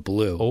Walker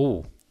Blue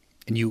Oh,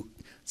 and you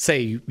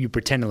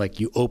pretended like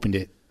you opened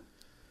it?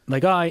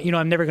 Like,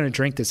 I'm never going to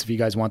drink this if you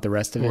guys want the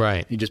rest of it.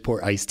 Right. You just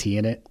pour iced tea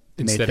in it.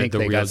 And instead they think of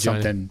the they real got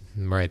Johnny. something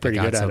Right, they pretty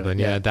got good out of it, something.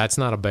 yeah. Yeah, that's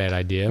not a bad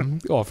idea.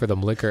 Offer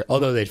them liquor.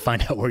 Although they'd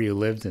find out where you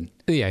lived and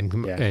Yeah,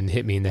 and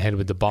hit me in the head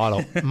with the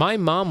bottle. My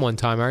mom one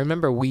time, I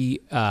remember we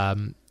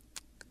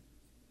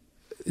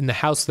in the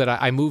house that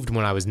I moved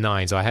when I was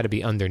 9, so I had to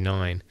be under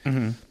 9.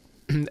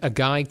 Mm-hmm. A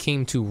guy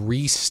came to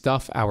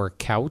restuff our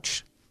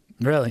couch.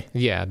 really.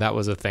 Yeah, that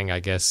was a thing, I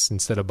guess.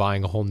 Instead of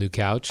buying a whole new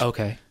couch,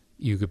 Okay.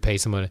 you could pay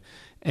someone.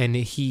 And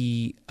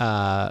he,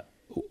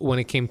 when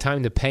it came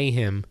time to pay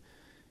him,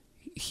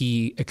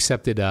 he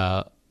accepted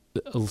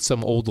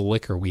some old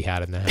liquor we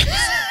had in the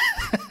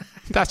house.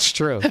 That's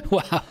true.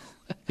 Wow.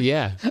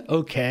 Yeah,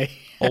 Okay.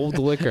 old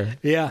liquor.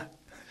 Yeah.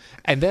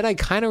 And then I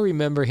kind of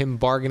remember him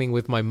bargaining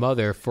with my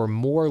mother for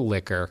more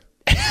liquor.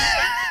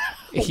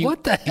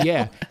 What the hell?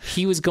 Yeah,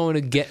 he was going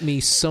to get me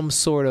some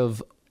sort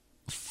of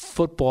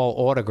football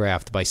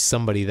autographed by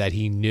somebody that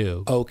he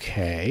knew.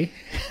 Okay.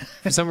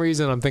 For some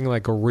reason, I'm thinking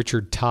like a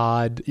Richard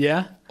Todd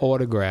Yeah.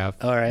 autograph,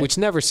 All right. which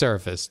never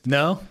surfaced.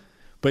 No,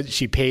 but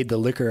she paid the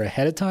liquor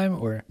ahead of time,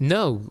 or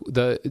No,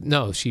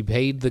 she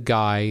paid the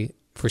guy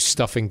for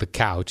stuffing the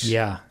couch.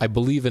 Yeah. I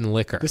believe in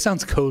liquor. this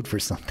sounds code for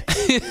something.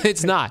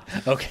 It's not.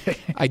 Okay.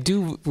 I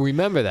do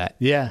remember that.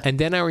 Yeah. And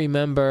then I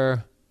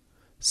remember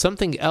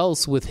something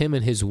else with him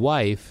and his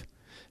wife.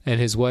 And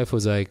his wife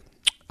was like,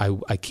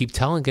 I keep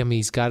telling him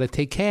he's got to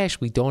take cash.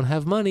 We don't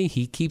have money.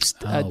 He keeps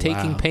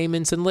taking wow.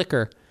 payments in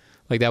liquor.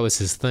 Like that was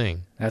his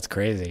thing. That's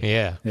crazy.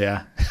 Yeah.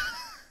 Yeah.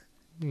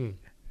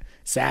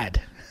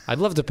 Sad. I'd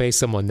love to pay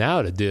someone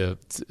now to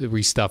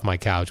restuff my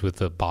couch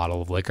with a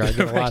bottle of liquor. I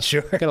get a lot,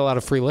 Sure. get a lot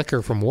of free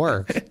liquor from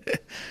work.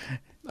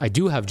 I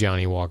do have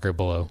Johnny Walker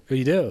Blue. Oh,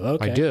 you do?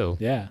 Okay. I do.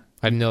 Yeah.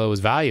 I didn't know it was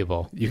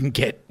valuable. You can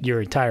get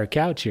your entire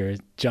couch here, a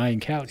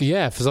giant couch.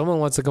 Yeah, if someone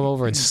wants to come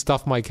over and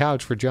stuff my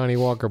couch for Johnny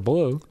Walker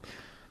Blue.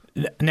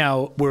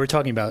 Now, we were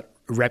talking about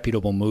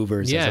reputable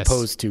movers Yes. as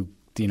opposed to,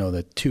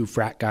 the two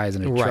frat guys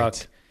in a Right. truck.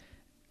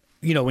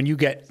 When you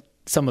get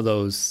some of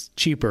those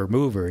cheaper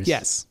movers.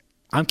 Yes.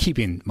 I'm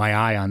keeping my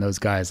eye on those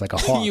guys like a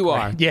hawk. You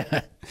right? are.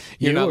 Yeah.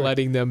 You're You not are.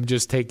 letting them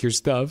just take your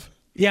stuff.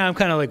 Yeah, I'm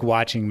kind of like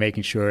watching,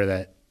 making sure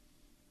that,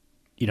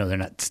 they're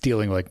not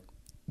stealing like,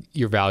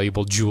 Your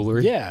valuable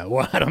jewelry. yeah,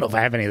 well, I don't know if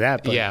I have any of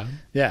that, but Yeah.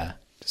 yeah,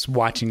 just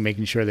watching,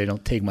 making sure they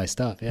don't take my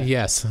stuff. Yeah.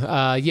 Yes.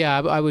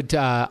 I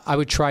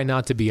would try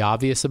not to be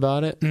obvious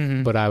about it,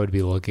 but I would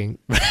be looking.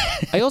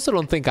 I also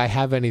don't think I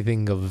have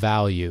anything of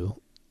value.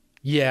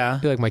 Yeah. I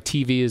feel like my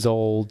TV is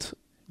old.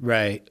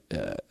 Right.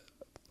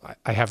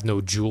 I have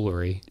no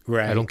jewelry.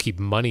 Right. I don't keep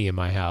money in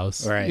my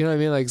house. Right. You know what I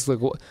mean? Like, it's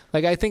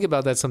like I think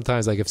about that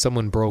sometimes. Like if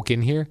someone broke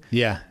in here,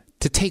 Yeah.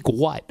 to take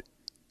what?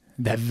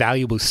 That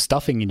valuable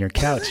stuffing in your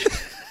couch.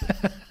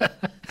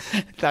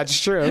 That's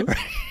true.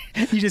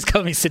 You just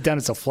come and sit down.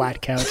 It's a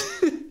flat couch.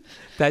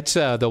 That's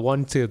the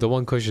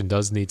one cushion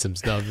does need some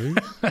stuff.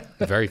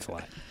 Very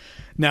flat.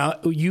 Now,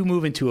 you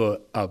move into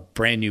a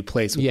brand new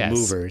place with Yes.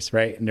 movers,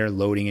 right? And they're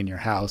loading in your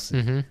house.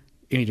 Mm-hmm.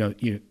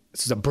 And,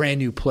 this is a brand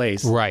new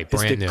place. Right,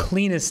 brand it's the new.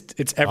 cleanest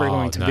it's ever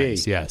going to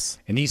nice, be. yes.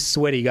 And these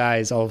sweaty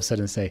guys all of a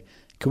sudden say,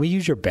 can we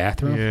use your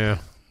bathroom?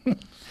 Yeah.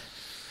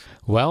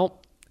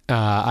 Well,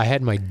 I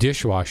had my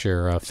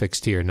dishwasher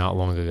fixed here not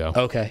long ago.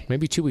 Okay.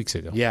 Maybe 2 weeks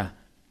ago. Yeah.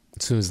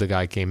 As soon as the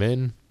guy came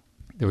in,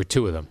 there were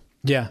two of them.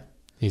 Yeah.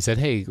 He said,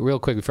 hey, real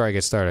quick before I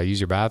get started, I use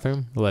your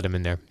bathroom. I let him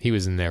in there. He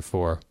was in there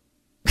for...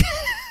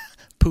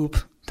 Poop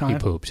time? He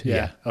pooped.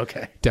 Yeah.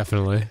 Okay.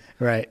 Definitely.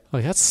 Right.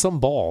 Like, that's some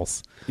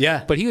balls.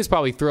 Yeah. But he was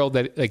probably thrilled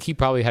that, like, he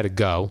probably had to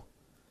go.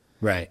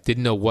 Right.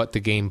 Didn't know what the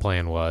game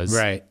plan was.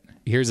 Right.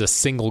 Here's a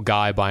single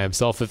guy by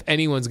himself. If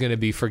anyone's going to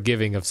be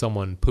forgiving of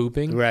someone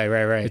pooping, Right.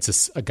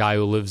 it's a guy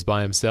who lives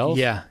by himself.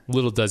 Yeah.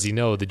 Little does he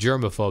know the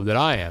germaphobe that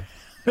I am.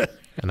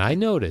 And I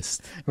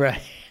noticed.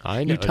 Right.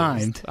 I You noticed.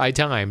 timed. I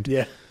timed.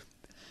 Yeah.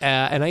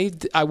 And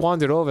I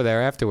wandered over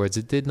there afterwards.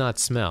 It did not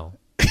smell.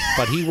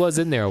 But he was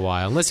in there a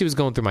while, unless he was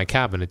going through my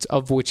cabinets,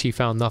 of which he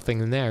found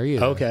nothing in there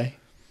either. Okay.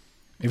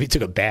 Maybe he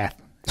took a bath.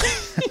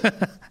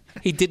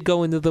 He did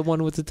go into the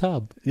one with the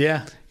tub.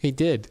 Yeah. He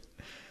did.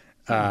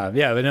 Yeah,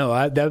 but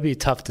no, that would be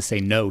tough to say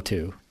no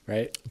to,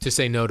 right? To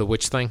say no to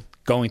which thing?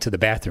 Going to the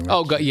bathroom.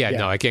 Oh,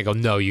 no, I can't go.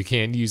 No, you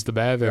can't use the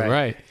bathroom.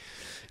 Right.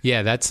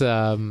 Yeah, that's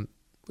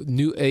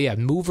new. Yeah,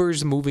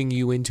 movers moving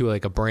you into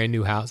like a brand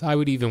new house. I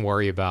would even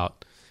worry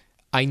about.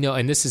 I know,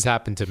 and this has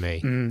happened to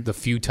me the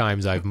few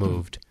times I've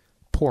moved.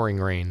 Pouring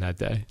rain that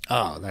day,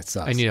 Oh, that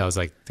sucks. and I was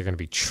like, they're going to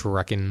be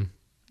trekking.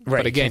 Right,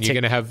 But again, you you're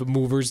can't going to have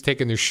movers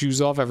taking their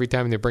shoes off every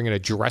time they're bringing a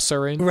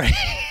dresser in. Right.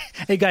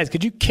 Hey, guys,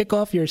 could you kick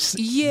off your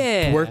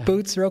Yeah. work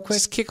boots real quick?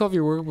 Just kick off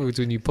your work boots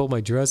when you pull my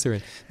dresser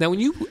in. Now,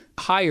 when you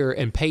hire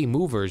and pay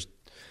movers,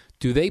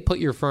 do they put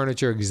your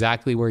furniture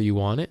exactly where you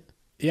want it?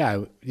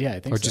 Yeah, I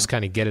think Or so. just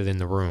kind of get it in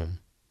the room?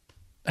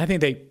 I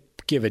think they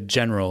give a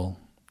general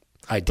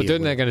idea. But they're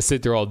not going to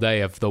sit there all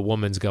day if the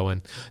woman's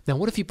going, now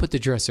what if you put the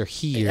dresser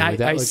here? I Would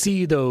that look-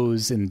 see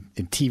those in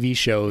TV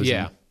shows.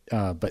 Yeah.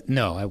 But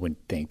no, I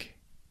wouldn't think.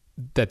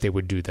 that they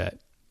would do that.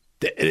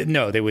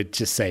 No, they would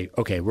just say,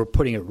 okay, we're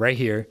putting it right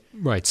here.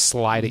 Right,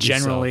 slide it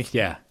Generally, yourself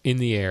yeah. in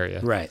the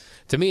area. Right.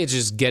 To me, it's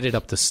just get it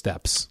up the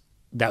steps.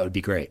 That would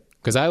be great.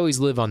 Because I always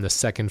live on the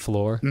second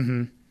floor.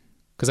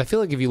 Because I feel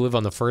like if you live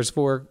on the first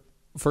floor,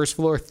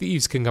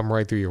 thieves can come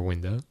right through your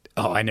window.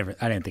 Oh, I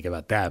didn't think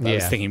about that. But I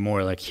was Yeah. thinking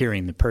more like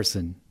hearing the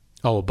person.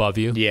 Oh, above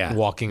you? Yeah.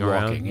 Walking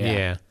around?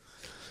 yeah.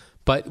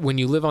 But when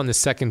you live on the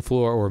second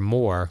floor or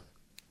more,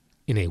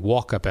 in a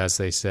walk-up, as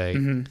they say,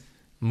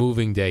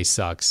 moving day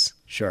sucks.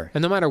 Sure.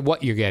 And no matter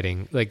what you're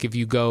getting, like if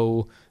you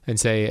go and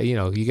say,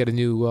 you get a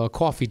new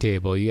coffee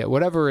table, you get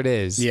whatever it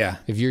is. Yeah.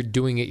 If you're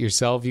doing it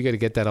yourself, you got to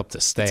get that up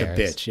the stairs. It's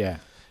a bitch, yeah.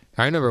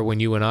 I remember when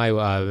you and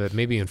I,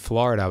 maybe in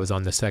Florida, I was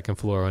on the second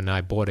floor and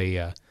I bought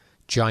a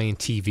giant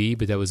TV,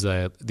 but that was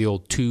the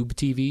old tube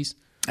TVs.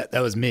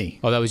 That was me.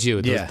 Oh, that was you.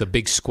 Yeah. The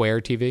big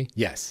square TV.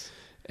 Yes.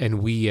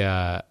 And we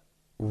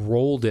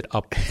rolled it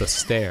up the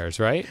stairs,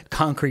 right?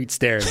 Concrete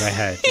stairs I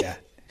had, yeah.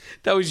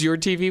 That was your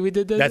TV we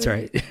did that? That's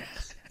right.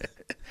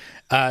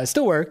 It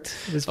still worked.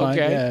 It was fine.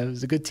 Okay. Yeah, it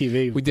was a good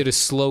TV. We did a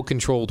slow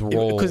controlled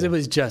roll. Because it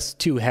was just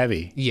too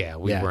heavy. Yeah,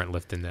 we Yeah. weren't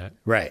lifting that.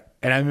 Right.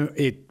 And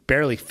it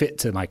barely fit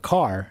to my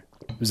car.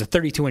 It was a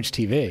 32-inch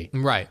TV.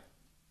 Right.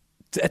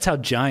 That's how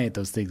giant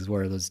those things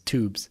were, those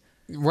tubes.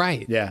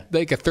 Right. Yeah.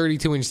 Like a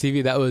 32-inch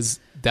TV, that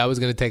was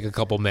going to take a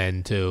couple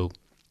men to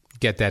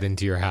get that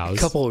into your house. A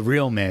couple of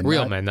real men.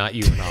 Real men, not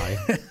you and I.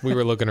 We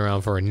were looking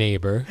around for a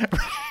neighbor.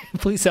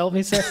 Please help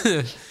me,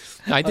 sir.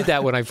 I did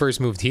that when I first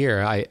moved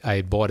here.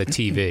 I bought a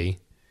TV,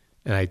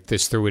 and I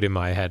just threw it in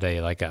I had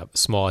a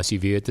small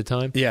SUV at the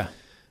time. Yeah.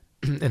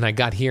 And I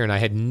got here, and I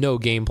had no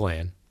game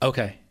plan.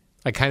 Okay.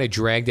 I kind of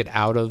dragged it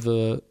out of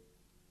the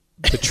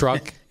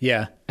truck,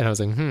 Yeah. and I was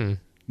like,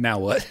 Now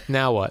what?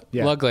 now what?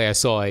 Yeah. Luckily, I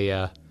saw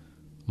a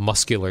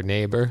muscular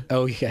neighbor,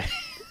 Oh, yeah.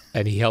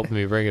 and he helped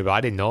me bring it, but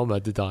I didn't know him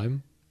at the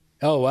time.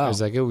 Oh, wow. I was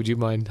like, oh, would you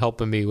mind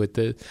helping me with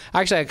the...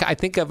 Actually, I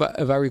think if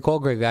I recall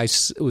correctly, I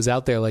was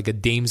out there like a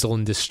damsel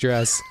in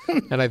distress,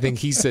 and I think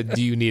he said,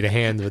 do you need a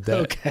hand with that?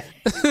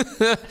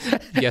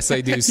 Okay. Yes,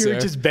 I do, You sir. were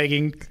just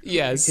begging,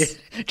 Yes.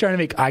 trying to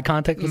make eye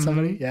contact with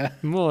somebody. Yeah.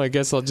 Well, I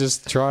guess I'll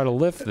just try to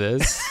lift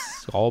this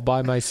all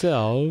by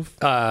myself.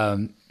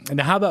 And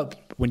how about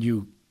when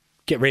you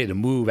get ready to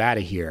move out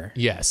of here,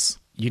 Yes,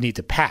 you need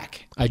to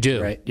pack. I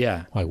do. Right?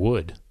 Yeah. I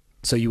would.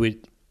 So you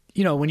would,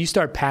 when you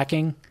start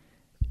packing,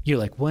 you're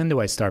like, when do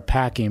I start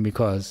packing?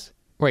 Because,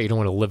 Right, you don't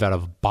want to live out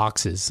of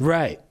boxes.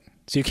 right.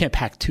 So you can't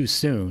pack too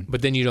soon.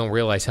 But then you don't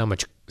realize how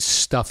much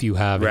stuff you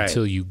have Right.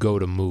 until you go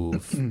to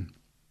move.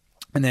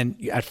 And then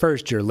at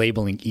first you're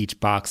labeling each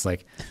box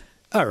like,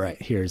 all right,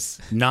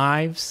 here's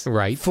knives,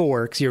 Right.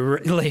 forks.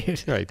 You're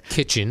Right,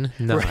 kitchen,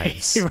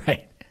 knives.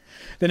 Right.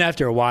 Then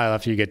after a while,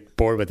 after you get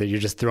bored with it, you're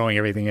just throwing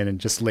everything in and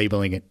just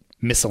labeling it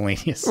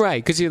miscellaneous.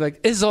 Right, because you're like,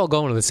 it's all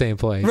going to the same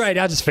place. Right,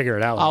 I'll just figure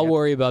it out. I'll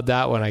worry about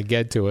that when I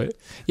get to it.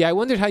 Yeah, I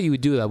wondered how you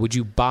would do that. Would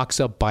you box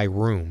up by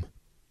room?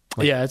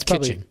 Yeah, it's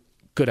probably kitchen.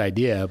 a good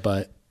idea,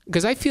 but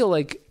Because I feel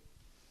like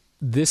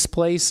this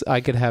place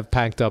I could have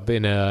packed up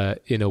in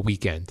a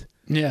weekend.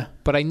 yeah.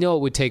 But I know it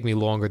would take me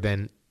longer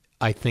than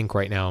I think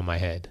right now in my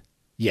head.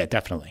 Yeah,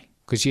 definitely.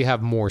 Because you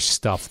have more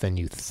stuff than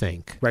you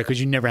think. Right, because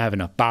you never have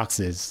enough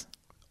boxes.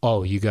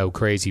 Oh, you go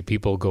crazy.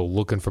 People go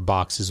looking for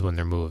boxes when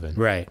they're moving.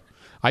 Right.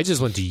 I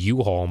just went to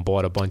U-Haul and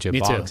bought a bunch of Me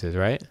too. boxes,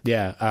 right?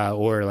 Yeah,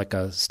 or like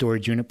a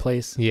storage unit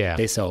place. Yeah.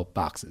 They sell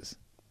boxes.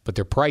 But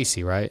they're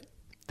pricey, right?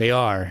 They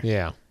are.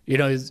 Yeah. You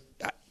know,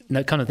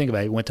 now kind of think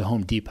about it. Went to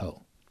Home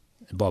Depot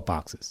and bought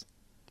boxes.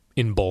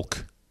 In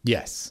bulk.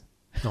 Yes.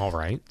 All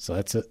right. So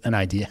that's an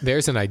idea.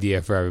 There's an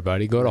idea for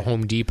everybody. Go to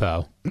Home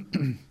Depot.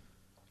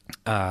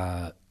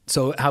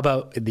 So how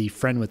about the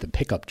friend with the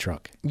pickup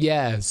truck?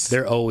 Yes.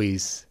 They're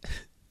always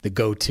the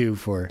go-to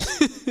for.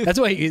 That's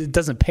why it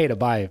doesn't pay to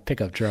buy a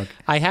pickup truck.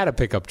 I had a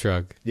pickup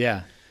truck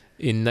Yeah.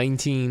 in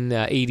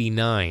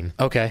 1989.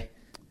 Okay.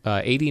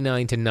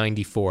 89 to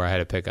 94, I had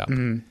a pickup.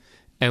 Mm-hmm.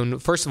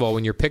 And first of all,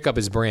 when your pickup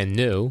is brand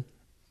new,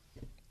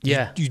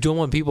 Yeah. you don't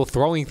want people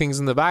throwing things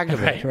in the back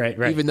of it.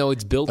 Right. Even though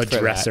it's built A for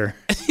dresser.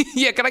 that.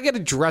 Yeah, can I get a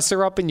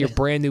dresser up in your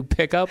brand new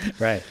pickup?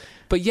 Right.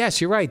 But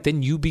yes, you're right.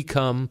 Then you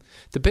become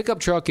the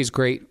pickup truck is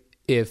great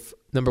if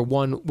number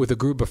one, with a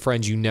group of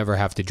friends, you never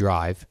have to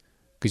drive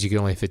because you can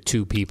only fit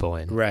 2 people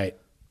in. Right.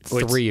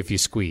 Well, 3 if you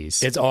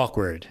squeeze. It's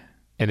awkward.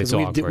 And it's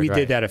 'Cause awkward. We right?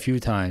 did that a few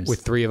times.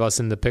 with 3 of us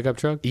in the pickup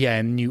truck. Yeah,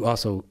 and you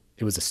also,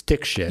 it was a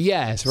stick shift.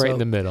 Yes, right in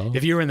the middle.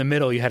 If you were in the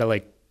middle, you had to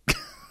like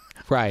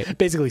Right.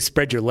 basically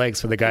spread your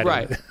legs for the guy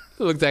Right. to.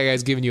 Look, that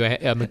guy's giving you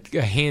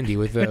a handy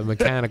with a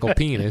mechanical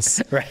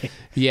penis. Right.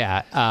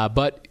 Yeah.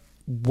 But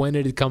when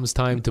it comes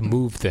time to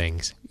move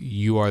things,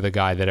 you are the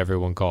guy that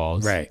everyone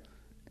calls. Right.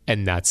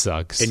 And that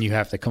sucks. And you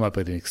have to come up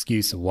with an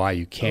excuse of why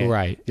you can't.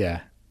 Right. Yeah.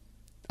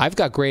 I've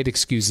got great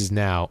excuses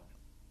now.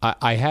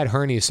 I had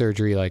hernia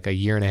surgery like a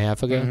year and a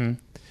half ago. Mm-hmm.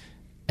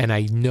 And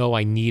I know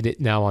I need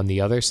it now on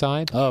the other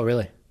side. Oh,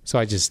 really? So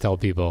I just tell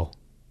people,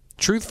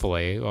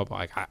 truthfully, well,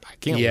 like, I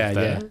can't lift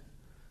that.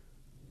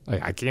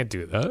 Like, I can't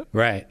do that.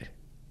 Right.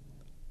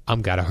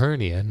 I'm got a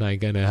hernia and I'm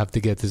going to have to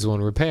get this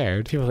one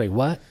repaired. People are like,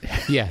 what?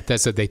 Yeah,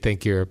 that's what they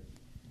think you're.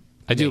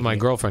 I do with my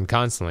girlfriend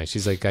constantly.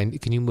 She's like, can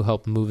you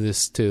help move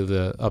this to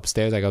the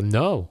upstairs? I go,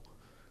 no.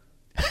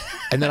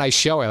 And then I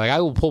show her, like,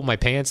 I will pull my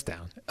pants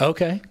down.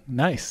 Okay.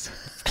 Nice.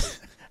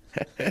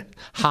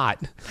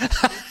 Hot.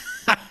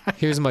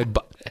 Here's my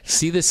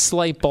see this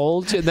slight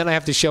bulge, and then I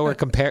have to show her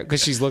compare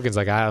because she's looking. It's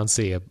like I don't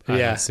see a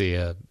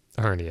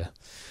hernia.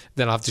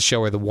 Then I'll have to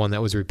show her the one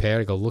that was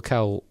repaired. I go, look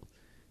how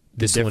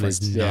this one is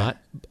difference,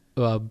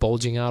 not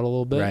bulging out a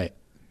little bit. Right.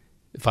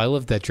 If I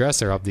lift that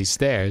dresser up these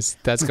stairs,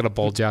 that's gonna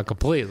bulge out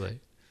completely.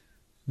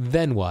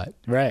 Then what?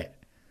 Right.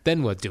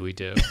 Then what do we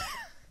do?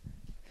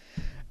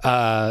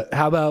 How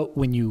about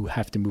when you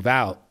have to move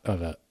out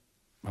of a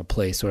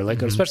place or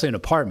like, especially an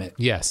apartment,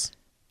 Yes.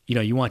 you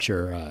know, you want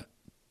your,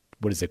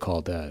 what is it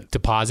called?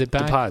 Deposit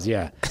back? Deposit.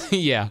 Yeah.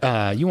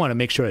 Yeah. You want to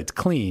make sure it's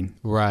clean.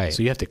 Right.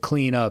 So you have to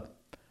clean up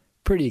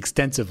pretty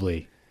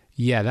extensively.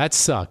 Yeah, that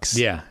sucks.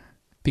 Yeah.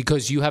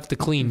 Because you have to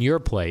clean your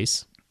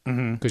place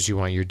because you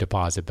want your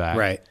deposit back.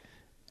 Right.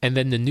 And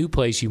then the new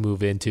place you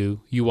move into,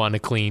 you want to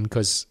clean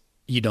because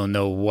You don't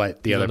know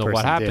what the you other don't know person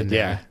what happened did.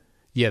 there.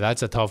 Yeah,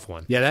 that's a tough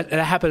one. Yeah.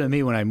 That happened to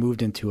me when I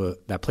moved into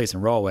that place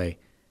in Rahway.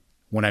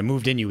 When I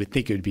moved in, you would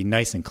think it would be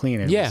nice and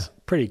clean. And it was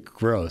pretty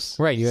gross.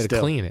 Right, you had to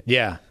clean it.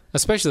 Yeah.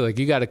 Especially like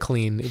you got to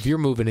clean, if you're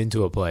moving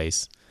into a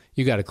place,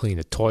 you got to clean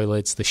the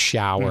toilets, the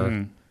shower,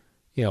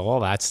 you know, all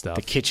that stuff.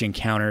 The kitchen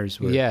counters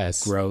were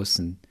gross.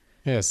 And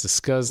Yeah, it's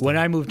disgusting. when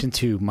I moved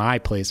into my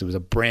place, it was a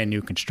brand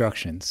new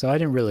construction. So I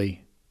didn't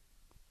really.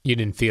 You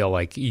didn't feel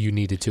like you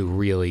needed to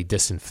really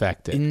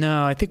disinfect it.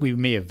 No, I think we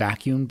may have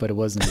vacuumed, but it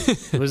wasn't.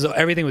 It was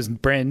everything was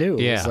brand new.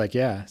 It was like,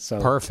 so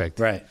Perfect.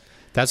 Right.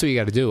 That's what you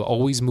got to do.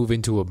 Always move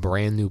into a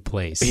brand new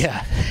place.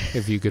 Yeah.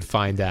 If you could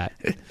find that.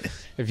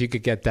 If you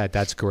could get that,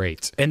 that's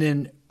great. And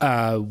then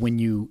when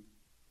you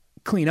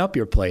clean up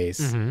your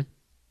place,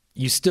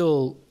 you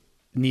still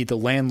need the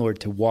landlord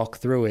to walk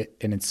through it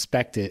and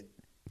inspect it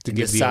to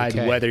give the decide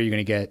okay. whether you're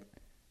going to get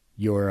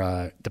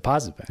your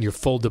deposit back. Your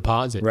full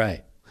deposit.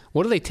 Right.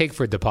 What do they take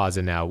for a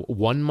deposit now?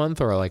 1 month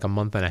or like a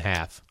month and a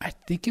half? I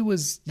think it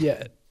was,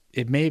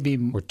 it may be.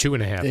 Or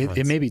 2.5 months?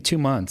 It may be 2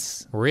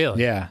 months.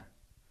 Really? Yeah.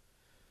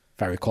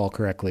 If I recall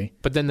correctly.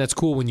 But then that's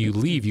cool when you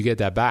leave, you get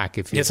that back.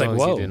 If It's like, as long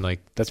as you whoa, didn't, like,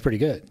 that's pretty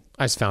good.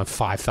 I just found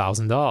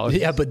 $5,000.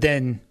 Yeah, but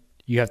then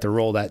you have to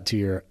roll that to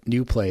your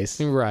new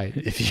place. Right.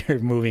 If you're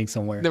moving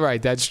somewhere.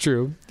 Right, that's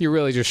true. You're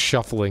really just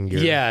shuffling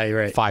your You're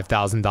right.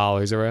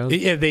 $5,000 around.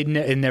 Yeah,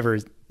 it never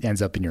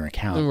ends up in your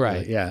account. Right.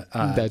 But yeah.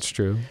 That's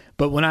true.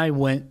 But when I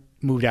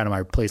moved out of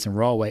my place in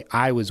Rahway,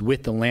 I was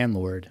with the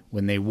landlord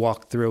when they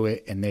walked through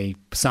it and they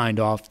signed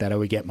off that I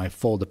would get my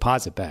full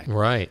deposit back.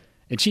 Right.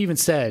 And she even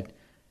said,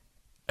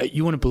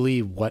 you wouldn't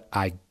believe what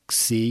I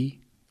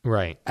see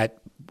Right.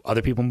 at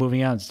other people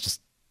moving out. It's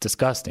just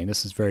disgusting.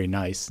 This is very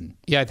nice. And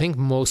Yeah, I think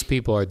most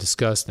people are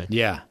disgusting.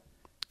 yeah.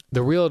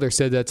 The realtor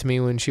said that to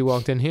me when she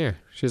walked in here.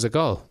 She was like,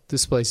 "Oh,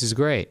 this place is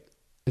great.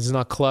 It's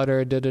not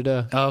cluttered,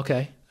 da-da-da." Oh,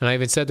 okay. And I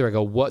even said to her, I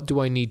go, "What do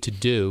I need to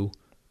do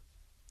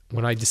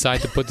when I decide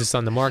to put this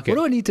on the market? What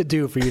do I need to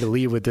do for you to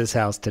leave with this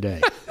house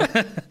today?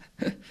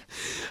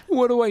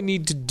 What do I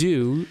need to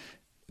do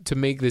to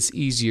make this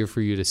easier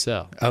for you to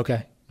sell?"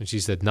 Okay. And she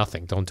said,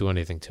 "Nothing. Don't do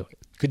anything to it.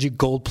 Could you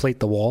gold plate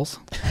the walls?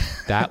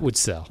 That would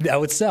sell." That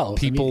would sell.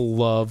 People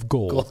love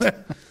gold.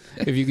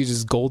 If you could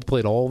just gold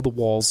plate all of the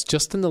walls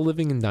just in the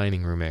living and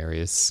dining room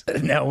areas.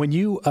 Now, when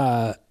you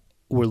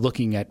were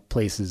looking at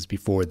places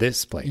before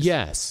this place,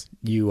 Yes.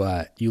 you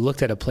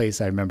looked at a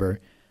place, I remember,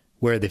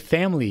 where the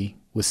family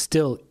was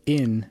still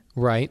in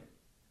Right.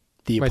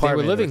 the Right, they were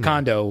apartment living or there.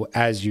 condo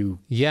as you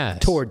Yes.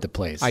 toured the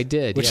place. I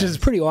did, which yes. is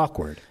pretty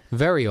awkward.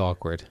 Very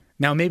awkward.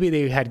 Now, maybe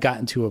they had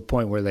gotten to a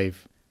point where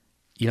they've,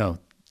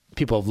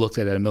 people have looked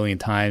at it a million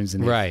times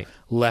and they've Right.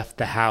 left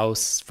the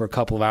house for a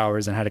couple of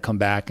hours and had to come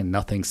back and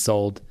nothing's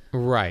sold.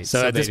 Right.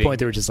 So at they this point,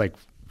 they were just like,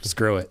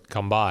 screw it.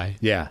 come by.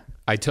 Yeah.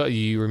 I told you,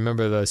 you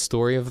remember the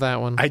story of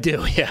that one? I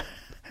do, yeah.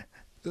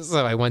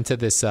 So I went to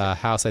this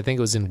house. I think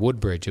it was in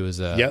Woodbridge. It was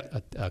a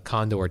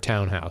condo or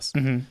townhouse.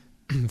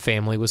 Mm-hmm.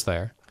 Family was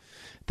there.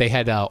 They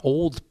had an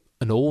old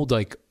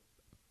like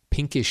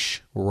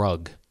pinkish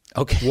rug.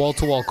 Okay. Wall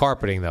to wall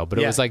carpeting though, but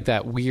it Yeah. was like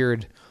that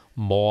weird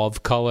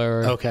mauve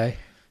color. Okay.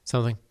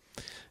 Something.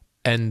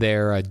 And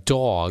their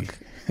dog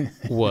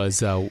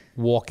was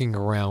walking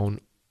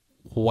around,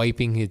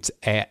 rubbing its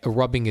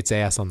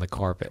ass on the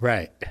carpet.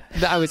 Right.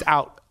 I was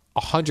out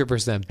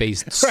 100%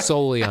 based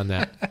solely on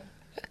that.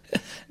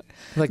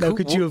 Like, Now,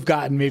 could you have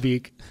gotten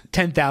maybe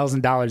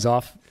 $10,000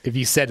 off if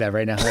you said that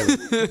right now?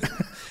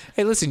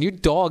 Hey, listen, your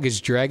dog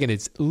is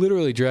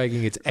literally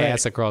dragging its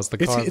ass across the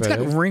carpet. It's got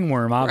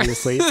ringworm,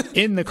 obviously. It's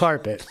in the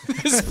carpet.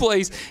 This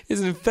place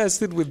is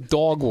infested with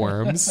dog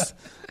worms.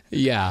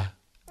 Yeah,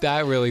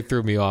 that really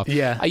threw me off.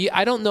 Yeah.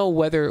 I don't know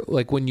whether,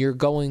 like, when you're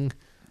going,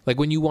 like,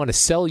 when you want to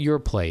sell your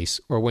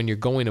place or when you're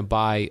going to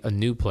buy a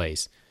new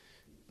place,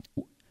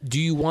 do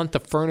you want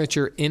the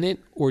furniture in it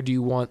or do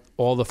you want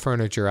all the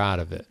furniture out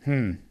of it?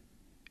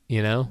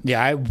 You know?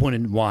 Yeah, I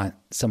wouldn't want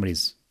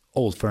somebody's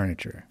old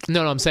furniture.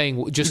 No, I'm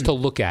saying just to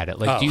look at it.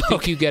 Like, do you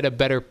think you get a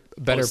better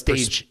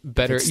stage.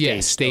 better, It's yeah,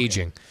 staged.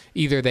 staging? Okay.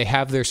 Either they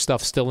have their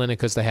stuff still in it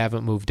because they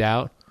haven't moved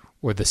out,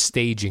 or the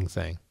staging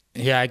thing.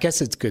 Yeah, I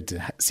guess it's good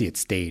to see it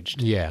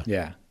staged. Yeah.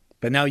 Yeah.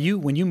 But now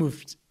when you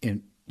moved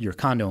in your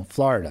condo in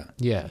Florida,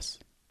 Yes,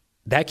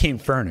 that came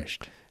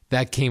furnished.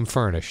 that came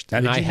furnished, Now,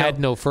 and did I you had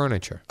know- no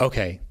furniture.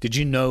 Okay. Did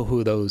you know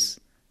who those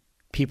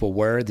people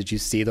were? Did you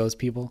see those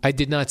people? I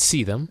did not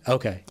see them.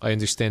 Okay. I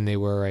understand they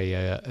were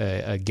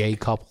a gay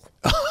couple.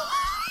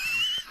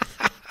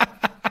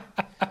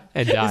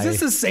 And Is this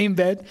the same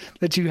bed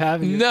that you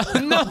have? In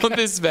your- no,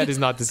 this bed is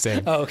not the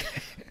same. Oh, okay.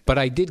 But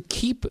I did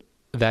keep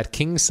that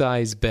king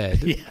size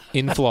bed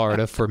in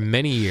Florida for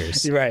many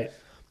years. Right.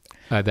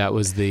 That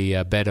was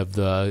the bed of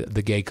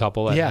the gay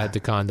couple that Yeah. had the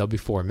condo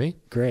before me.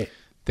 Great.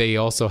 They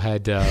also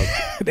had,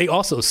 They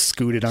also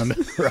scooted on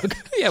the rug.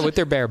 yeah, with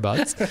their bare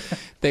butts.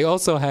 They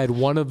also had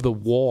one of the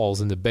walls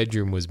in the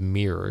bedroom was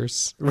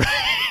mirrors. Right.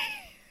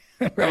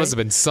 That must have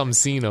been some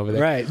scene over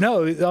there. Right.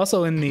 No,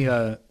 also in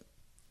the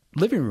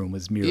living room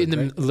was mirrored. In the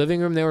right?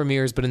 living room, there were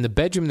mirrors, but in the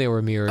bedroom, there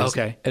were mirrors.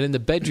 Okay. And in the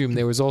bedroom,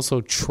 there was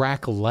also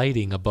track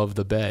lighting above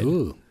the bed.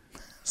 Ooh.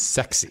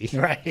 Sexy.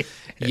 Right.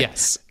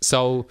 Yes.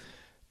 So,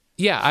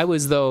 yeah, I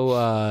was,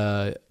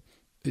 though,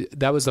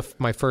 that was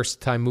my first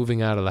time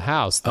moving out of the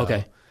house. Though.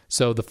 Okay.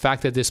 So the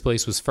fact that this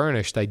place was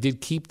furnished, I did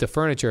keep the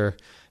furniture,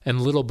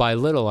 and little by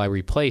little, I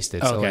replaced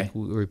it. So Okay. like,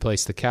 we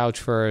replaced the couch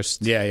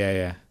first. Yeah, yeah,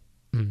 yeah.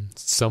 At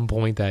some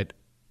point, that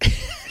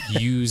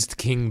used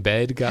king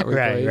bed got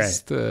Right,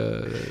 replaced.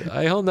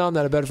 I held on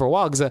to that bed for a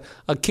while because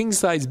a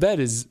king-size bed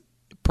is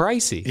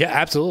pricey. Yeah,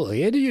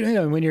 absolutely. And, you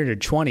know, when you're in your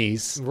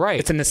 20s, Right.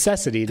 it's a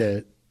necessity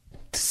to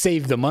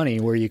save the money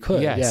where you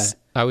could. Yes.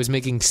 I was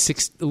making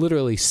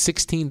literally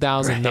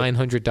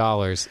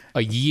 $16,900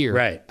 a year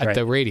Right, at right.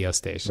 the radio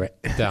station. Right.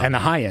 Down And the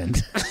high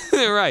end.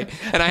 right.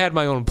 And I had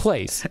my own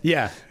place.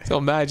 Yeah. So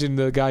imagine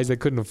the guys that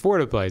couldn't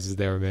afford the places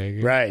they were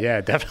making. Right. Yeah,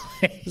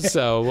 definitely.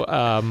 So,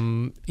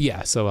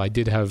 yeah. So I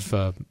did have,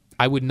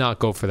 I would not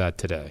go for that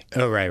today.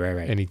 Oh, right.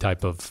 Any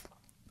type of,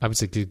 I would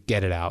say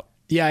get it out.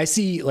 Yeah, I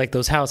see like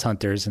those house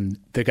hunters and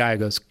the guy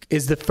goes,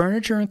 is the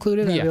furniture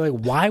included? I'd Yeah. be like,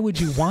 why would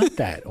you want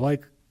that?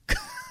 Like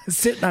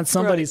sitting on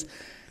somebody's,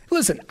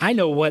 listen, I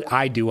know what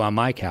I do on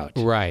my couch.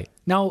 Right.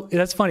 Now,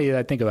 that's funny that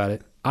I think about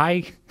it.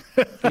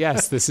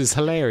 Yes, this is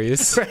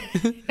hilarious.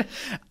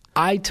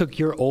 I took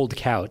your old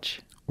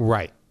couch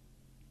Right.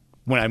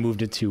 when I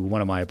moved into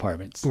one of my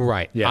apartments.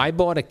 Right. Yeah. I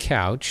bought a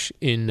couch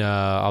in,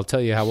 I'll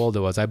tell you how old it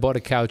was. I bought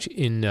a couch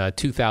in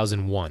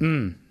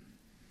 2001.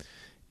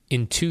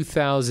 In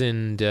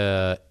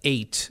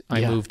 2008, I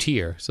Yeah. moved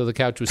here. So the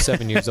couch was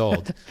 7 years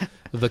old.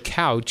 The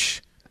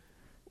couch,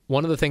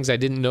 one of the things I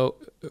didn't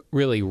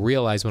really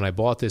realize when I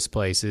bought this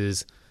place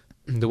is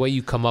the way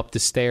you come up the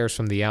stairs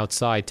from the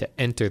outside to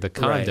enter the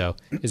condo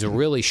is a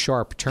really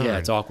sharp turn. Yeah,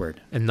 it's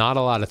awkward. And not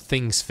a lot of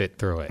things fit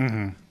through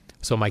it.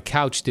 So my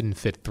couch didn't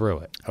fit through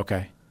it.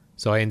 Okay.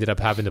 So I ended up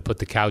having to put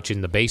the couch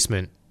in the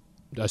basement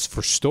as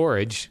for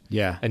storage.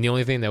 Yeah. And the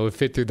only thing that would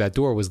fit through that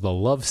door was the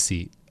love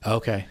seat.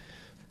 Okay.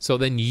 So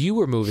then you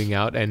were moving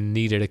out and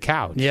needed a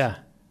couch. Yeah.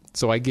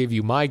 So I gave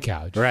you my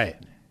couch. Right.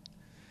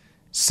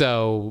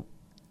 So,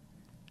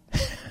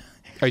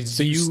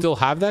 do you still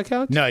have that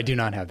couch? No, I do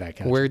not have that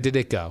couch. Where did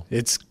it go?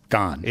 It's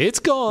gone. It's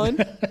gone.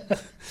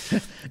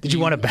 Did you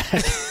want it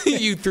back?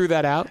 You threw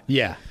that out?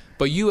 Yeah.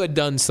 But you had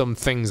done some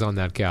things on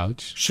that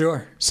couch.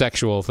 Sure.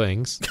 Sexual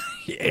things.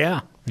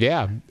 Yeah.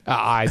 Yeah.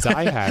 As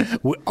I had.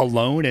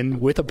 Alone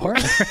and with a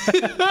partner.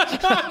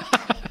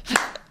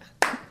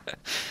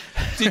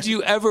 Did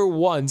you ever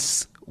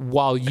once,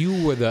 while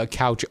you were the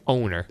couch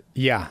owner,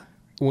 Yeah.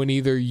 when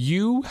either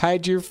you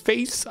had your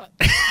face...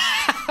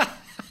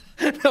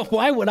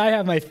 Why would I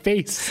have my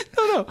face?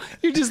 No,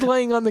 you're just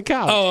laying on the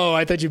couch. Oh,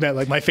 I thought you meant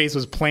like my face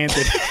was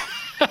planted.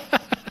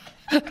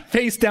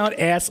 Face down,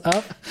 ass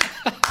up.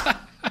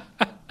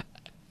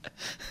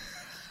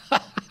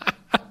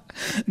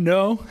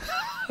 No.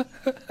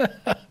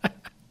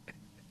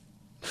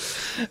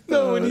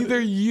 No, when either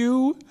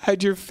you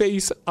had your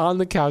face on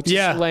the couch,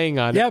 just laying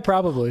on it. Yeah,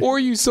 probably. Or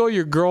you saw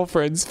your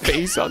girlfriend's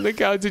face on the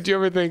couch. Did you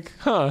ever think,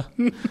 I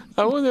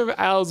wonder if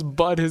Al's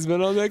butt has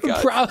been on that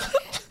couch?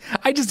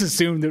 I just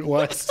assumed it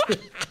was.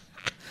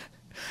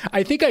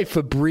 I think I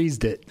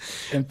Febrezed it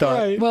and thought,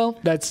 Right. well,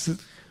 that's...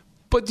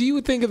 But do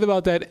you think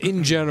about that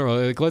in general?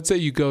 Like, let's say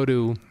you go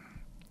to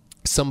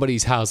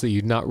somebody's house that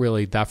you're not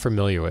really that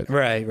familiar with.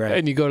 Right.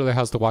 And you go to their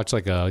house to watch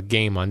like a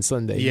game on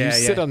Sunday. Yeah, you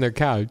sit yeah. on their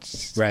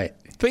couch. Right.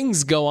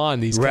 Things go on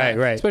these Right, couches,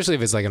 right. especially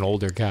if it's like an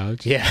older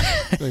couch. Yeah.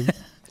 Like,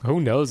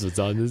 who knows what's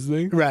on this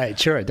thing? Right,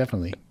 sure,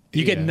 definitely.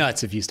 You get Yeah.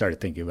 nuts if you started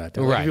thinking about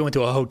that. Like Right. if you went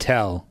to a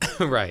hotel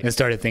Right. and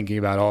started thinking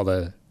about all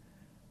the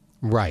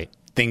Right.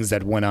 things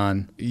that went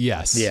on.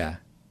 Yes. Yeah.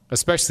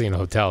 Especially in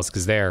hotels,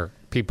 because there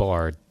people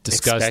are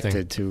disgusting.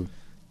 Expected to.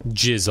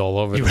 Jizz all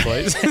over the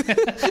place.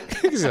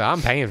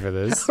 I'm paying for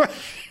this.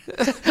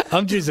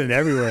 I'm jizzing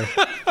everywhere.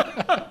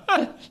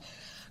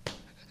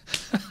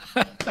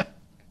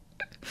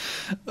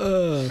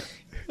 Oh,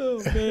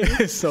 man.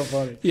 It's so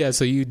funny. Yeah,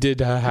 so you did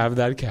have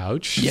that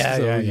couch. Yeah,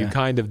 so yeah, you yeah.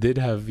 kind of did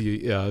have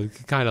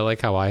kind of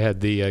like how I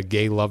had the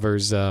gay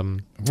lovers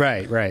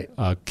Right.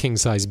 king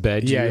size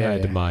bed. Yeah, you yeah,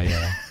 had yeah. my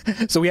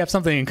So we have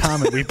something in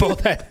common. We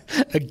both had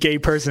a gay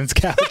person's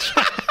couch.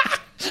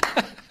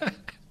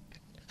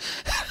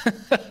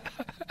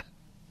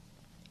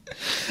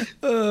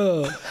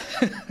 oh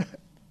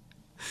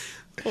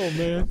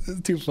man,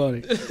 It's too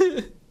funny.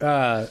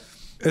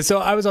 So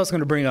I was also going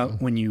to bring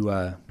up when you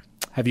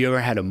have you ever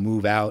had to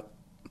move out?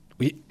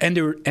 We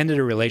ended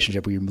a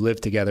relationship where you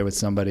lived together with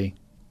somebody.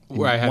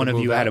 Where I had one to of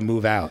move you had out? to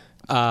move out.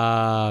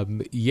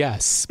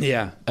 yes.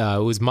 Yeah.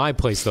 It was my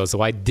place though,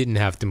 so I didn't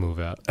have to move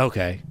out.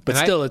 Okay, but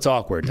And still, it's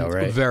awkward though,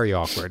 right? Very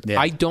awkward. Yeah.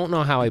 I don't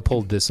know how I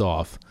pulled this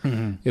off.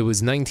 It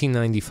was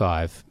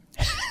 1995.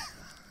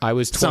 I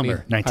was 20,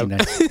 Summer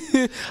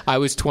 1990. I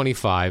was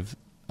 25.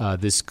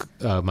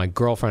 My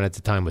girlfriend at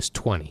the time was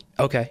 20.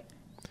 Okay.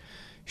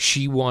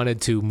 She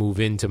wanted to move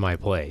into my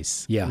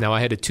place. Yeah. Now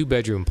I had a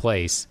 2-bedroom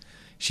place.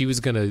 She was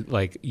gonna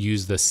like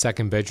use the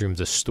second bedroom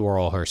to store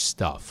all her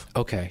stuff.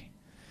 Okay.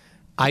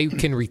 I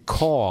can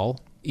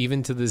recall,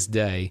 even to this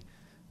day,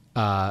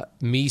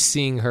 me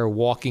seeing her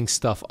walking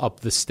stuff up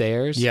the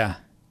stairs. Yeah.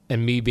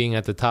 And me being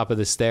at the top of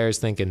the stairs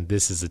thinking,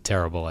 this is a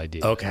terrible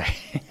idea. Okay.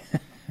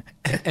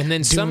 And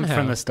then somehow...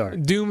 from the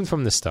start. Doomed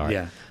from the start.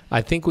 Yeah.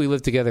 I think we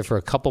lived together for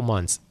a couple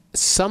months.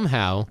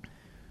 Somehow,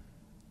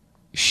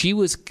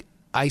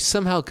 I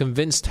somehow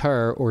convinced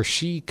her, or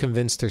she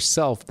convinced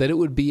herself, that it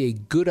would be a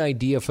good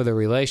idea for the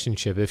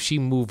relationship if she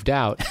moved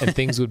out and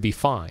things would be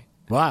fine.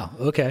 Wow.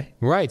 Okay.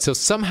 Right. So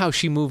somehow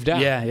she moved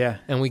out. Yeah.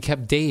 And we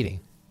kept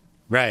dating.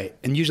 Right.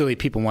 And usually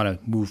people want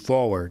to move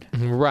forward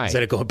Right.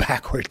 instead of go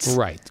backwards.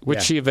 Right. Which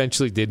Yeah. she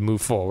eventually did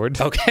move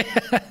forward. Okay.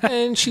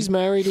 And she's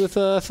married with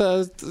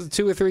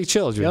 2 or 3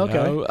 children. Okay.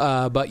 You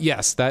know? But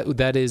yes,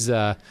 that is.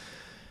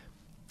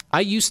 I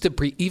used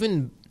to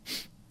even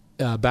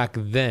back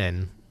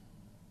then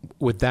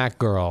with that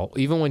girl,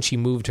 even when she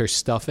moved her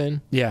stuff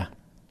in, Yeah.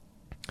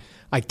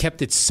 I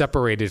kept it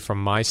separated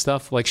from my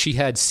stuff. Like she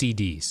had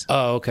CDs,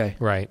 Oh, okay.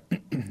 right?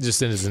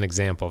 Just as an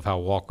example of how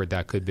awkward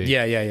that could be.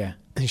 Yeah.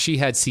 She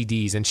had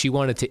CDs, and she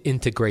wanted to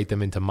integrate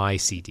them into my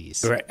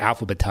CDs. Right.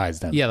 Alphabetize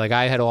them. Yeah, like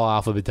I had all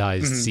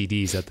alphabetized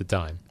CDs at the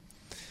time.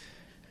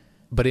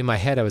 But in my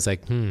head, I was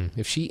like,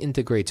 if she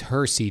integrates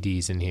her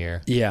CDs in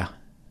here, Yeah.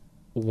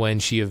 when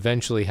she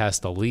eventually has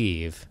to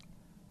leave,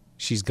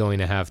 she's going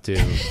to have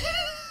to.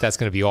 That's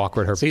going to be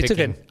awkward. Her So you took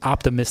picking an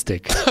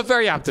optimistic a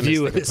very optimistic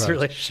view of this approach.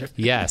 relationship.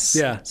 Yes.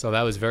 Yeah. So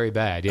that was very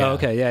bad. Yeah. Oh,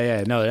 okay.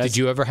 Yeah. No. That's, Did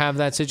you ever have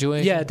that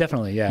situation? Yeah,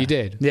 definitely. Yeah. You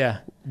did? Yeah.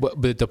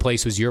 But the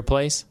place was your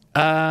place?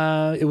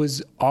 It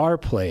was our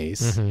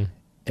place, Mm-hmm.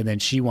 and then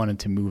she wanted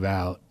to move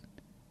out,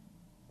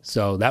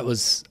 so that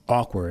was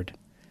awkward.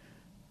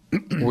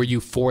 Were you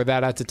for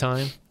that at the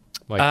time?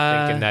 Like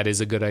thinking that is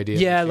a good idea.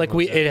 Yeah, She like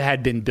moves out. it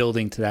had been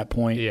building to that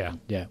point. Yeah.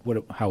 Yeah.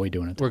 How are we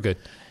doing it? We're good.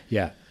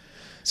 Yeah.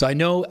 So I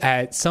know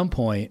at some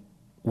point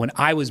when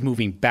I was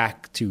moving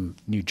back to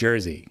New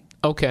Jersey,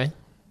 Okay.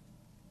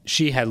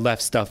 she had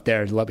left stuff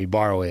there to let me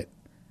borrow it,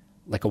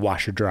 like a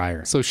washer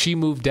dryer, So she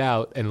moved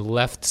out and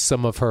left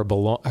some of her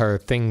her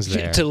things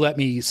there. to let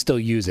me still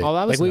use it. Oh,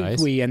 that was like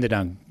nice. we ended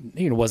on,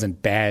 it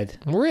wasn't bad.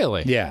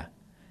 Really? Yeah.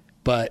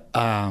 But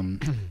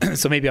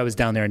so maybe I was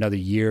down there another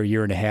year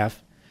and a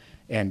half.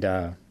 And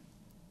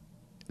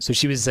so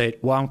she was like,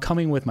 well, I'm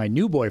coming with my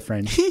new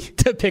boyfriend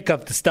to pick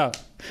up the stuff.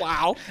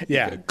 Wow.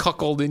 Yeah. You got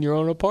cuckold in your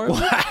own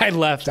apartment. I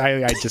left.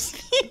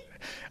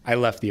 I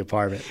left the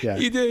apartment. Yeah.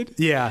 You did.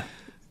 Yeah.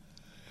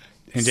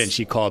 And then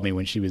she called me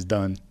when she was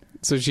done.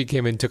 So she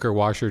came in, took her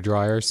washer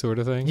dryer, sort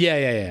of thing.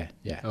 Yeah.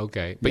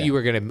 Okay, but Yeah.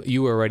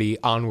 you were already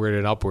onward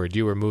and upward.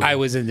 You were moving. I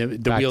was in the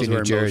back wheels to were New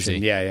in Jersey.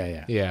 motion. Yeah.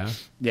 Yeah.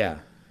 Yeah.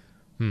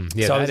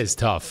 Yeah, So I that was- is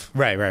tough.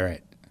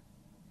 Right.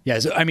 Yeah.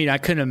 So I mean, I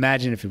couldn't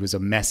imagine if it was a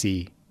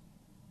messy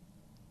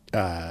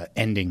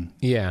ending.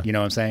 Yeah. You know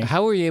what I'm saying?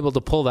 How were you able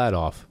to pull that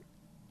off?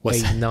 What's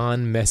a that?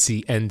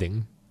 non-messy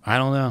ending. I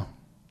don't know.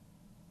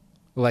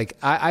 Like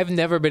I've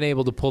never been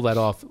able to pull that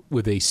off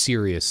with a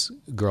serious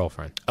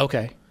girlfriend.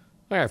 Okay.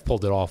 I've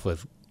pulled it off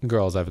with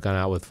girls I've gone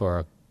out with for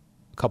a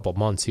couple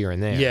months here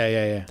and there.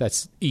 Yeah.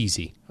 That's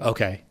easy.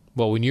 Okay.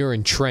 Well, when you're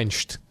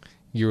entrenched,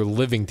 you're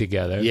living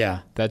together. Yeah.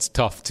 That's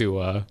tough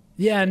to.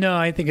 Yeah. No,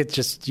 I think it's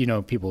just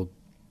people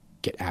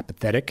get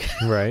apathetic.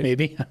 Right.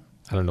 Maybe.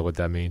 I don't know what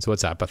that means.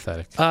 What's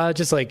apathetic?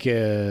 Just like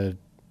their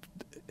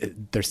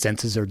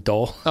senses are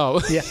dull.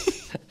 Oh, Yeah.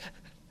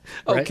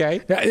 Right?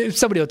 okay. If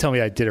somebody will tell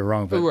me I did it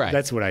wrong, but Right.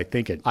 that's what I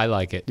think it. I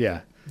like it.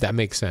 Yeah. That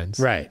makes sense.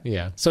 Right.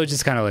 Yeah. So it's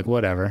just kind of like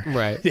whatever.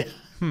 Right. Yeah.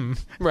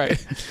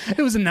 Right.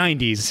 It was the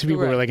 90s.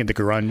 People Right. were like into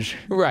grunge,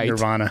 Right.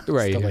 Nirvana.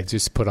 Right. stuff Yeah, like-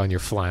 just put on your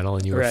flannel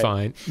and you were Right.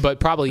 fine. But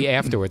probably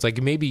afterwards,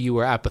 like maybe you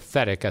were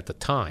apathetic at the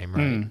time,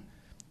 right?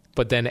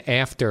 But then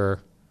after,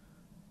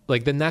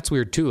 like, then that's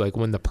weird too. Like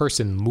when the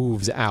person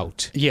moves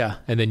out Yeah.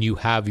 and then you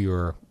have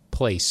your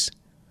place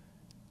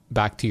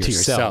back to yourself.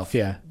 yourself,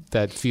 yeah.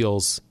 That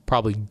feels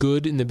probably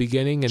good in the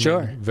beginning and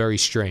Sure. then very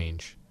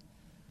strange.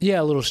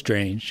 Yeah, a little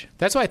strange.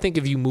 That's why I think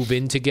if you move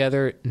in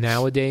together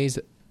nowadays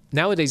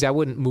I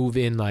wouldn't move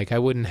in like I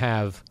wouldn't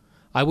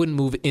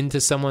move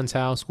into someone's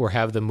house or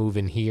have them move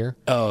in here.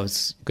 Oh,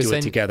 it's do then,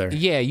 it together.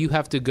 Yeah, you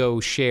have to go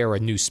share a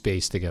new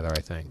space together, I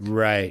think.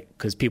 Right.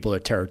 Because people are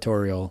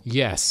territorial.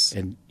 Yes.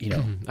 And,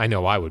 I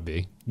know I would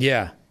be.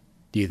 yeah.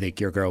 Do you think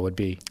your girl would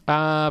be?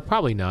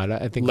 Probably not.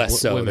 I think Less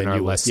so women than are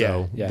you would. less Yeah,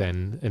 so yeah.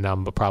 than, and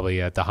I'm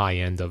probably at the high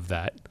end of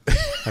that.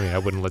 I mean, I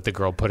wouldn't let the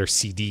girl put her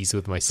CDs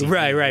with my CDs.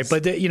 Right.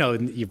 But,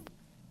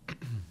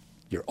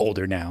 you're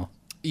older now.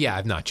 Yeah,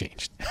 I've not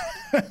changed.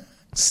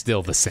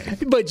 Still the same.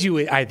 But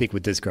I think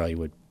with this girl, you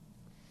would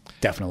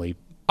definitely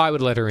I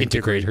would let her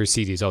integrate Integrate her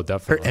CDs. Oh, her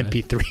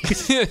definitely.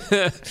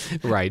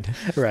 MP3s. Right.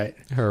 Right.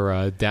 Her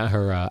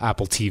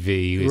Apple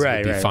TV would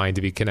Right, be right. fine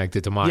to be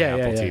connected to my Yeah,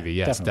 Apple yeah, TV.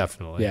 Yes,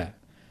 definitely. Yeah.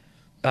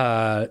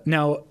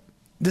 Now,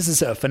 this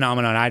is a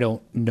phenomenon I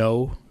don't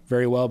know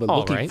very well, but All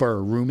looking right. for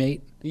a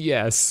roommate.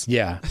 Yes.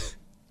 Yeah.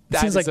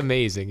 That seems is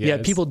amazing. Yeah,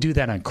 yes. people do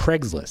that on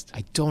Craigslist.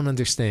 I don't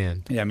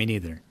understand. Yeah, me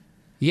neither.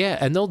 Yeah,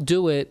 and they'll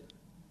do it,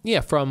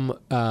 from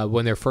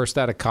when they're first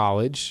out of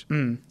college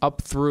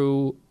up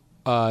through,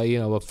 a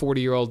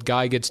 40-year-old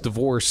guy gets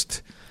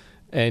divorced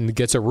and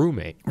gets a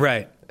roommate.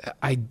 Right.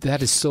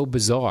 That is so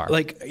bizarre.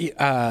 Like,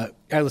 I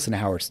listen to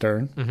Howard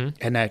Stern,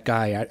 and that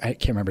guy, I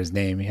can't remember his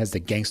name. He has the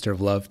Gangster of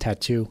Love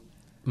tattoo.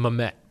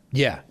 Mamet.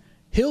 Yeah.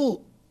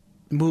 He'll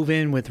move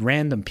in with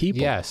random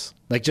people. Yes.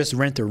 Like, just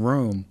rent a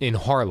room. In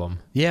Harlem.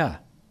 Yeah.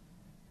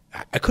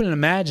 I couldn't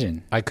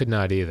imagine. I could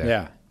not either.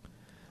 Yeah.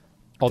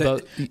 Although,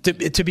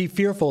 To be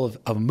fearful of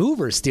a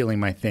mover stealing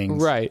my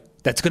things. Right.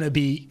 That's going to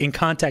be in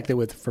contact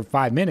with for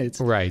 5 minutes.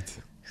 right.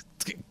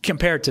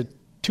 Compared to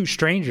two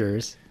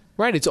strangers.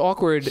 Right, it's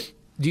awkward.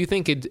 Do you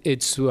think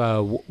it's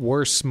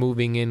worse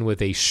moving in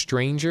with a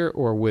stranger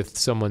or with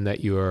someone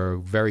that you're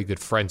very good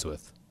friends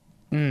with?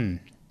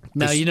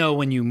 Now,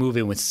 when you move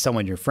in with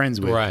someone you're friends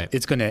with, Right.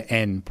 it's going to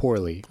end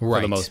poorly for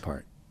Right. the most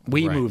part.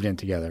 We Right. moved in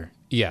together.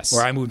 Yes.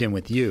 Or I moved in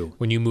with you.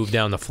 When you moved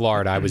down to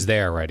Florida, I was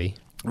there already.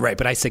 Right.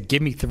 But I said,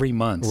 give me 3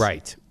 months.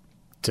 Right.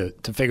 To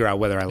figure out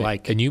whether I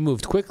like it. And you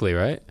moved quickly,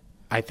 right?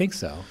 I think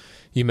so.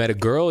 You met a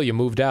girl, you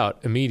moved out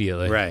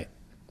immediately. Right.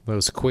 It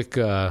was quick.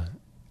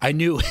 I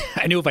knew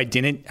if I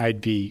didn't,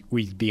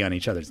 we'd be on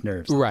each other's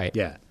nerves. Right.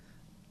 Yeah.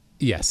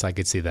 Yes, I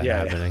could see that Yeah,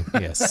 happening.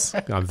 Yes.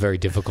 I'm very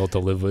difficult to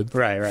live with.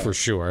 Right. For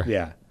sure.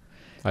 Yeah.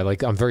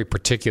 I'm very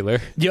particular.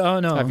 Yeah. Oh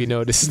no. Have you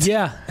noticed?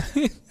 Yeah.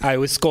 I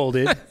was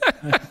scolded.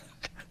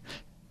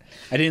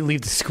 I didn't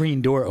leave the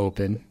screen door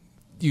open.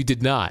 You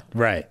did not.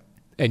 Right.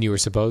 And you were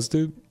supposed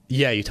to?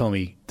 Yeah, you told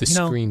me The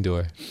screen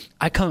door.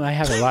 I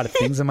have a lot of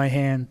things in my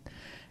hand,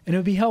 and it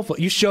would be helpful.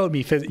 You showed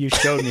me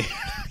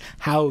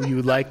how you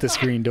would like the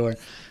screen door.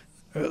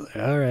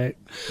 All right.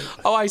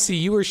 Oh, I see.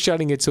 You were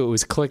shutting it so it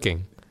was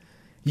clicking.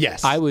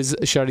 Yes. I was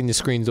shutting the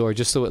screen door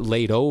just so it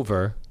laid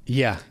over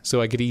Yeah.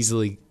 so I could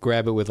easily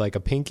grab it with like a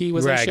pinky.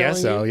 Was Right, I I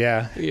guess showing so, you?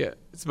 yeah. Yeah.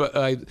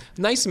 But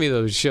nice of me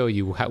though to show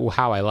you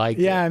how I like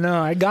it. Yeah,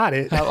 no, I got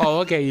it. Oh,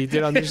 okay. You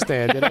did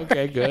understand it.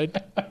 Okay,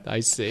 good. I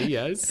see.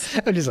 Yes.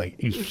 I'm just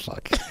like, you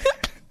fuck.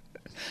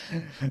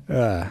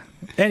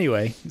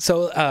 Anyway,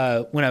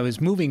 so when I was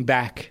moving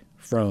back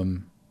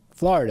from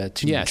Florida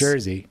to Yes. New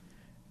Jersey,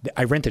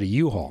 I rented a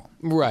U-Haul.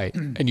 Right.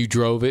 And you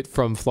drove it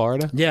from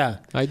Florida? Yeah.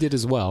 I did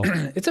as well.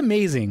 It's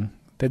amazing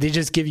that they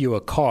just give you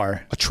a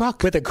car. A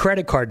truck. With a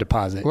credit card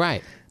deposit.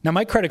 Right. Now,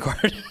 my credit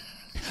card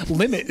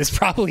limit is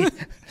probably,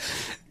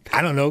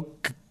 I don't know,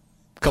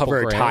 cover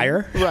a Couple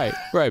tire. grand. Right.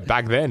 Right.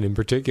 Back then in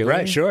particular.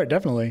 Right, sure,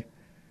 definitely.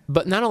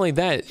 But not only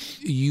that,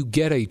 you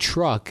get a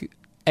truck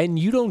and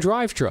you don't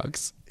drive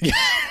trucks.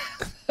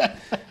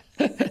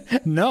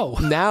 No.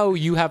 Now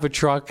you have a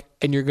truck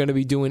and you're going to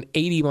be doing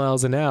 80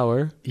 miles an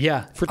hour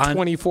Yeah. for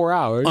 24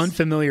 hours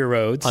Unfamiliar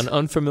roads on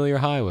unfamiliar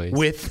highways.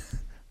 with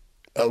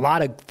a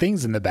lot of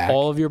things in the back.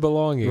 all of your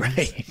belongings.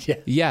 Right. Yeah.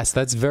 Yes,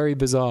 that's very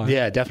bizarre.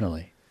 Yeah,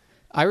 definitely.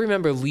 I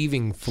remember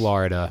leaving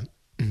Florida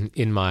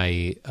in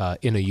my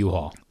in a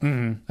U-Haul.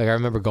 Mm-hmm. Like I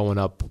remember going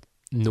up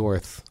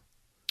north.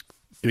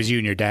 It was you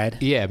and your dad.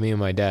 Yeah, me and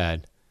my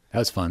dad. That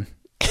was fun.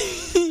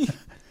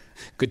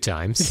 Good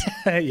times.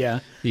 Yeah.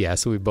 Yeah,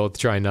 so we both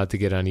try not to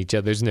get on each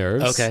other's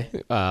nerves. Okay.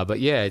 But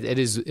yeah, it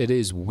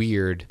is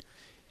weird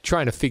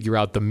trying to figure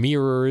out the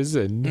mirrors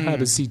and how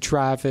to see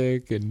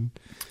traffic and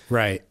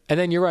Right.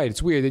 then you're right,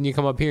 it's weird. Then you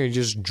come up here and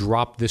just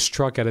drop this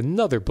truck at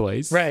another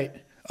place. Right.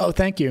 Oh,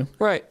 thank you.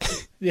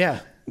 Right.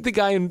 Yeah. The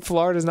guy in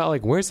Florida's not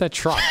like, where's that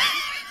truck?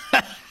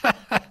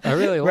 I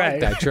really like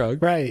Right. that truck.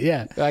 Right.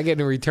 Yeah. I get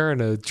in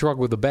return a truck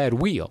with a bad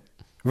wheel.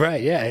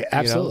 Right. Yeah. You know?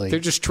 Absolutely. They're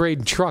just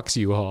trading trucks,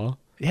 U-Haul.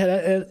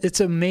 Yeah. It's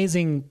an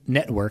amazing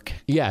network.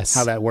 Yes.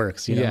 How that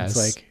works. You know, Yes.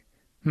 it's like,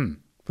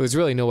 But there's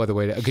really no other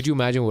way to. Could you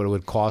imagine what it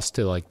would cost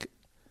to like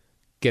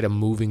get a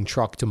moving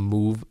truck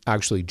to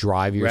actually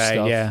drive your right.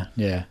 stuff Yeah.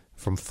 Yeah.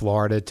 from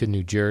Florida to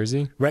New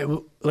Jersey? Right.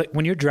 Well, like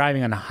when you're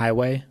driving on a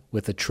highway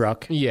with a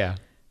truck, Yeah.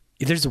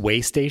 there's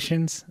way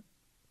stations.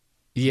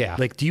 Yeah.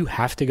 Like, do you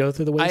have to go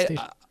through the way station?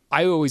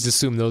 I always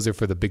assume those are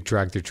for the big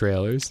tractor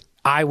trailers.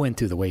 I went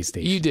through the way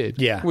station. You did?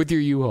 Yeah. With your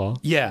U-Haul?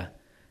 Yeah.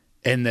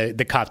 And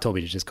the cop told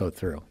me to just go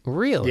through.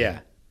 Really? Yeah.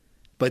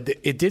 But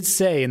it did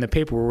say in the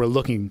paper we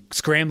were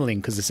scrambling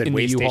because it said In the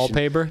way U-Haul station.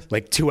 paper?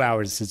 Like 2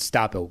 hours to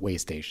stop at way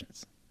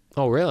stations.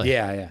 Oh, really?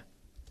 Yeah, yeah.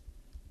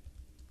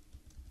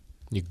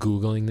 You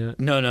Googling that?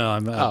 No,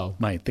 I'm Oh.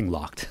 my thing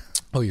locked.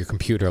 Oh, your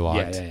computer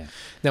locked. Yeah.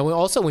 Now,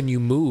 also when you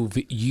move,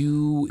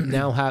 you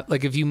now have,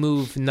 like if you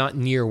move not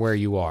near where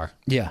you are,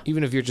 Yeah.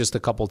 even if you're just a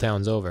couple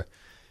towns over,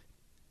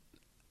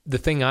 the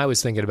thing I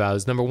was thinking about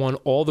is number one,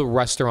 all the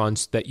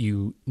restaurants that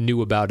you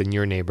knew about in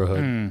your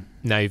neighborhood,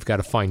 now you've got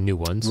to find new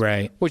ones.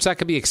 Right. Which that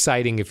could be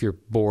exciting if you're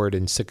bored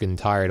and sick and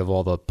tired of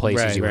all the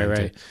places you went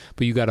to. Right.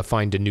 But you got to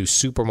find a new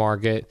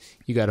supermarket.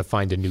 You got to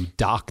find a new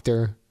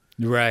doctor,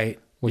 Right.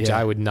 which Yeah.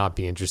 I would not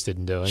be interested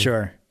in doing.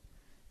 Sure.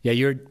 Yeah,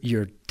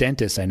 your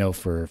dentist, I know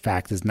for a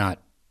fact, is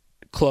not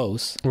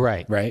close.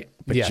 Right. Right?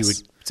 But Yes. you would,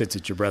 since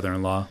it's your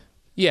brother-in-law.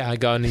 Yeah, you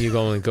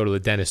go and go to the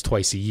dentist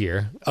twice a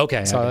year.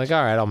 Okay. So I'm like,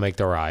 all right, I'll make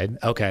the ride.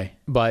 Okay.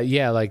 But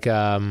yeah, like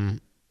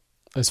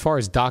as far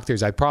as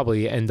doctors, I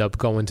probably end up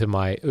going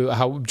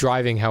to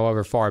driving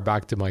however far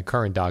back to my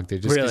current doctor,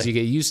 just because Really? you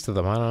get used to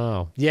them. I don't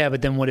know. Yeah,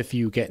 but then what if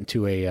you get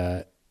into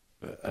a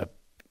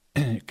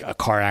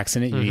car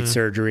accident, you need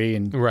surgery,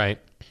 and Right.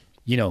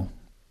 you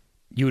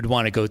would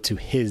want to go to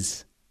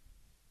his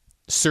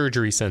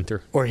Surgery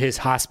center. or his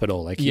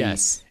hospital. Like,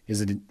 Yes.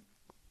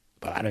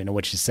 I don't know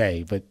what you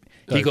say, but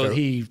Like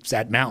he's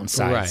at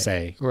Mountainside, Right.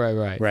 say,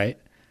 Right. right?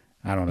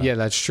 I don't know. Yeah,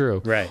 that's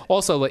true. Right.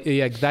 Also,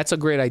 that's a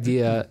great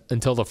idea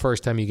until the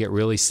first time you get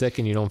really sick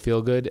and you don't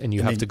feel good and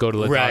you have to go to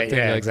the Right, doctor. and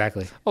yeah, you're like,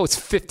 exactly. Oh, it's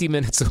 50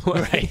 minutes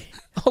away. Right.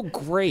 Oh,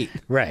 great.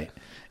 Right.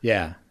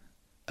 Yeah.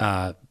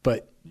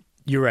 But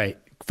you're right.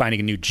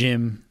 Finding a new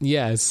gym,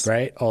 Yes.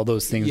 right? All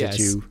those things Yes.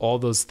 that you. All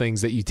those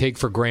things that you take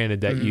for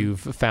granted that you've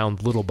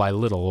found little by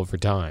little over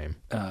time.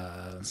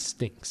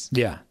 Stinks.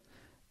 Yeah.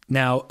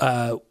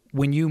 Now,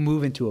 when you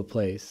move into a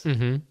place,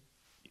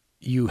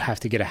 you have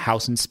to get a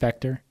house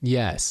inspector,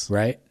 Yes.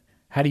 right?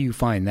 How do you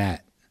find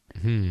that?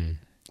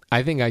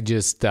 I think I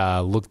just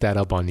looked that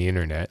up on the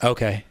internet.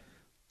 Okay.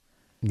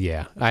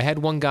 Yeah. I had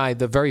one guy,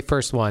 the very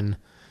first one,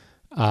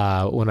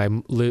 when I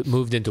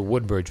moved into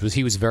Woodbridge,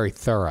 he was very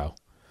thorough.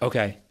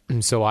 Okay.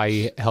 And so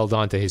I held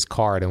on to his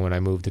card, and when I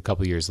moved a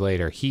couple years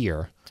later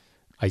here,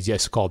 I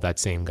just called that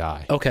same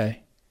guy.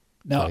 Okay.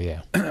 Now, Oh,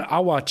 yeah.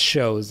 I'll watch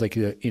shows like,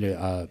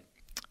 there's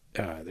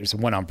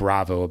one on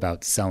Bravo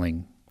about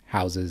selling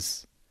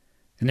houses,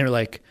 and they're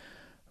like,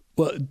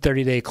 well,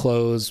 30-day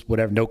close,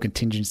 whatever, no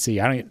contingency.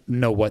 I don't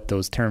know what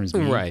those terms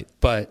mean. Right.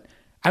 But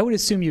I would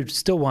assume you'd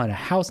still want a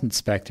house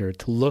inspector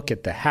to look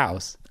at the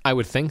house I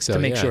would think so. to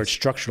make yes. sure it's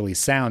structurally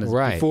sound.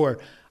 Right. Before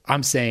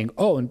I'm saying,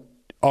 an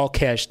all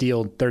cash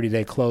deal,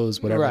 30-day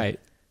close, whatever. Right.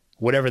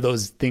 Whatever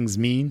those things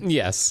mean.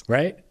 Yes.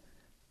 Right?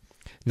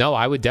 No,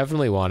 I would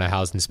definitely want a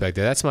house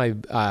inspector. That's my.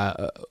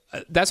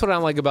 That's what I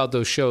like about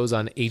those shows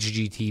on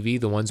HGTV,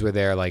 the ones where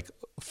they're like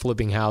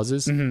flipping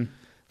houses.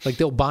 Like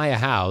they'll buy a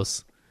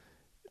house,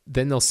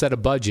 then they'll set a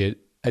budget,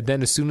 and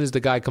then as soon as the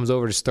guy comes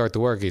over to start the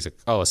work, he's like,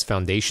 "Oh, his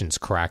foundation's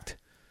cracked.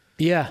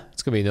 Yeah.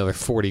 It's gonna be another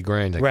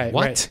 $40,000." Like, Right.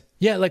 what? Right.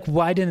 Yeah. Like,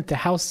 why didn't the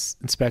house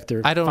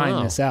inspector I don't find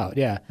know. this out?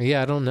 Yeah.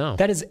 Yeah, I don't know.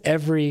 That is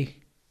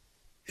every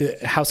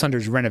House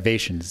Hunters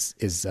renovations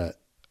is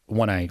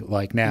one I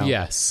like now.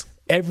 Yes.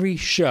 Every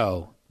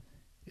show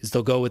is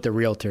they'll go with the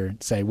realtor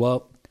and say,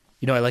 well,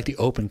 I like the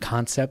open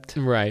concept.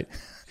 Right.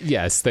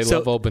 Yes, they So-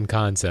 love open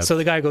concept. So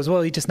the guy goes,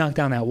 well, he just knocked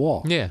down that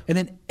wall. Yeah. And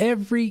then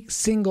every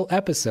single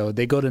episode,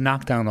 they go to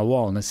knock down the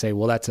wall and they say,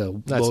 well, that's a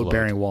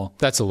load-bearing wall.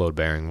 That's a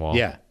load-bearing wall.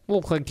 Yeah.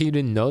 Well, like you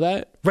didn't know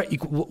that? Right.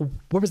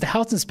 Where was the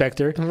house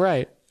inspector?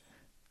 Right.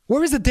 Where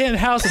was the damn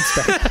house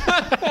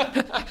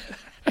inspector?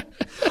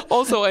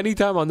 Also,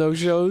 anytime on those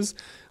shows,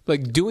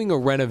 like doing a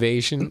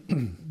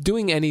renovation,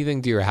 doing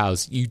anything to your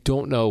house, you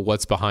don't know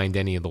what's behind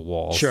any of the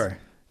walls. Sure.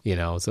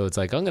 So it's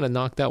like, I'm going to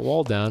knock that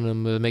wall down and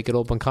I'm going to make it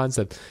open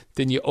concept.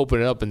 Then you open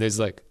it up and there's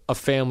like a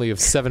family of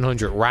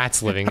 700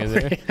 rats living in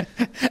there.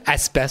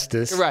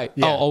 Asbestos. Right.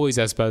 Yeah. Oh, always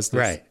asbestos.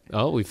 Right.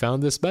 Oh, we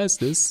found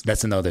asbestos.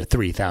 That's another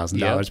 $3,000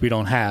 Yep. we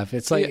don't have.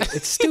 It's like,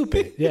 it's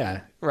stupid.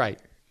 Yeah. Right.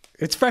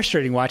 It's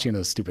frustrating watching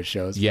those stupid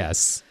shows.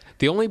 Yes.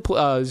 The only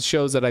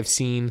shows that I've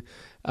seen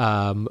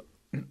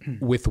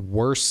with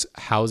worse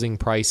housing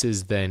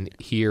prices than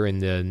here in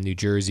the New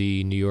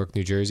York,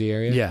 New Jersey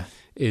area Yeah.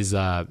 is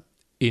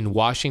in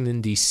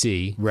Washington,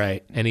 D.C.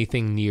 Right.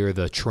 Anything near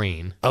the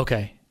train.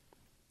 Okay.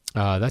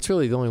 That's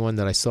really the only one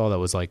that I saw that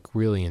was like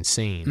really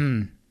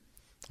insane.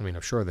 I mean,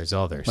 I'm sure there's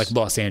others. Like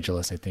Los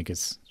Angeles, I think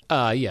is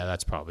Yeah,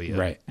 that's probably a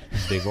right.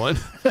 big one.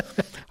 All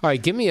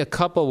right, give me a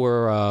couple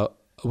where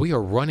we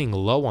are running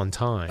low on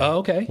time. Oh,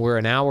 okay. We're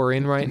an hour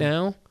in right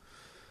now.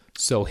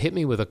 So hit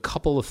me with a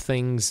couple of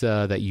things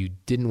that you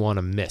didn't want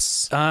to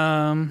miss.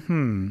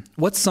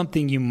 What's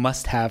something you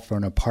must have for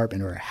an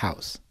apartment or a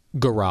house?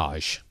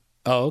 Garage.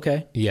 Oh,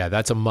 okay. Yeah,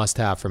 that's a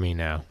must-have for me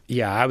now.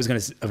 Yeah, I was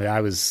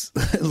I was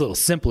a little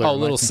simpler. Oh, a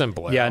little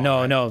simpler. Yeah,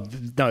 All no,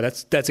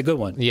 that's a good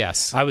one.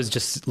 Yes. I was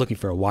just looking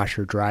for a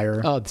washer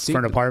dryer See, for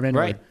an apartment,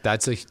 Right.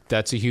 That's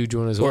a huge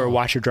one as well. or a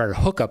washer dryer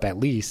hookup at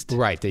least.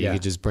 Right, that you Yeah.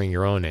 could just bring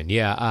your own in.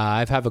 Yeah,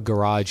 I've had a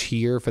garage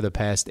here for the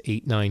past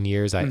 8-9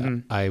 years.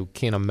 I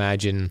can't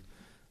imagine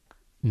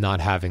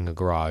not having a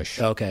garage.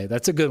 Okay,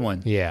 that's a good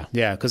one. Yeah.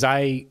 Yeah, because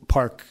I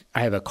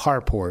have a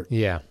carport,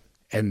 Yeah.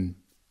 and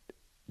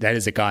that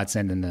is a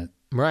godsend in the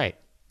Right.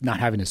 not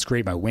having to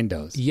scrape my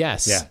windows.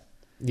 Yes. Yeah.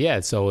 Yeah,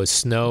 so a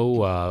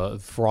snow,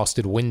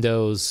 frosted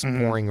windows, Mm-hmm.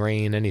 pouring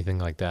rain, anything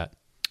like that.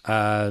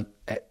 I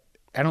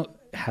don't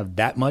have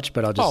that much,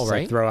 but I'll just Oh,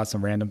 right. throw out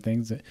some random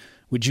things.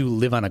 Would you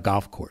live on a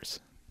golf course?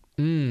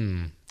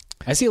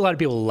 I see a lot of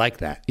people like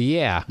that.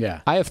 Yeah.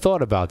 Yeah. I have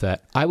thought about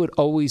that. I would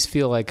always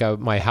feel like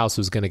my house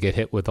was going to get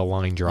hit with a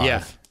line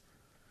drive.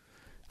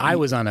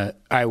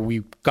 Yeah.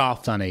 We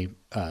golfed on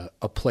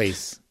a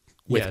place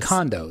with Yes.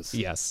 condos.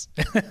 Yes.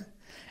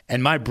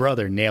 And my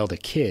brother nailed a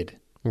kid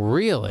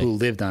Really? who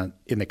lived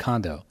in the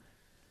condo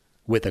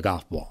with a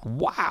golf ball.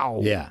 Wow.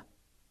 Yeah.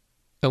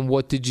 And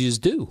what did you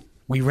just do?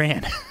 We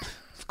ran.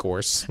 Of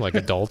course, like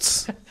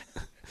adults.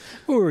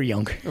 We were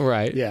younger.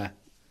 Right. Yeah.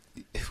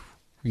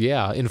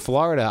 Yeah. In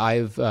Florida,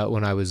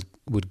 when I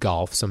would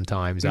golf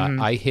sometimes,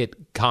 I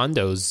hit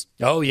condos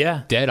Oh,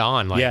 yeah. dead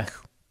on. Like, Yeah.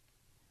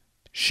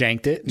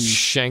 Shanked it. and-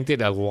 shanked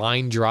it, a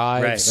line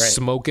drive, Right.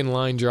 smoking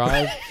line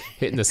drive,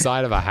 hitting the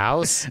side of a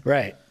house.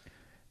 Right.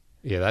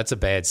 Yeah, that's a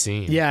bad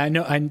scene. Yeah, I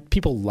know. And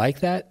people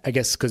like that, I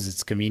guess, because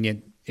it's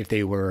convenient if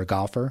they were a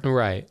golfer.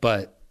 Right.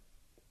 But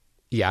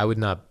Yeah, I would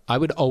not. I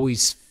would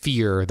always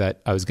fear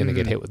that I was going to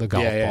get hit with a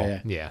golf Yeah, ball.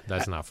 yeah. Yeah,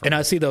 that's not for and me.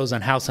 I see those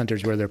on House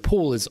Hunters where their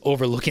pool is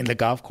overlooking the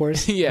golf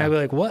course. Yeah. And I'd be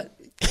like, what?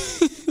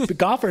 The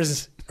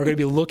golfers are going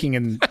to be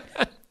looking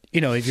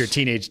if your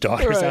teenage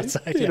daughter's Right.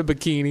 outside. In a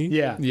bikini.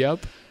 Yeah.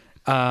 Yep.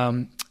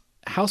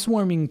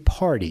 Housewarming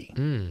party.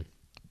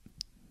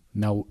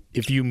 Now,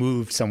 if you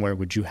moved somewhere,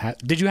 did you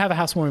have a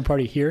housewarming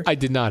party here? I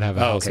did not have a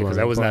house. okay, 'cause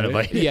I was not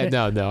invited. Yeah,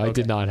 no, I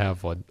did not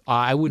have one.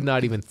 I would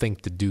not even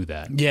think to do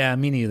that. Yeah,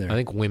 me neither. I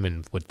think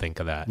women would think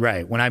of that.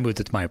 Right. When I moved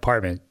into my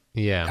apartment,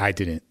 Yeah. I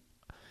didn't.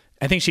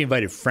 I think she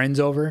invited friends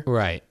over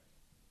Right.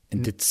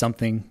 and did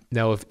something.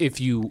 Now, if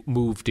you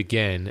moved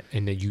again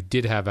and then you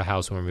did have a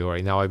housewarming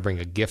party, now I bring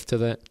a gift to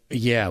that,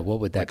 Yeah,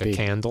 what would that like be? a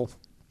candle,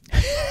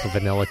 a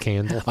vanilla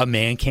candle. A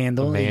man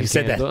candle? A man you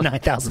said candle. that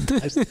 9,000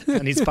 times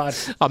on these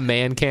pods. A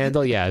man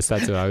candle, yes,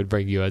 that's what I would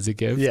bring you as a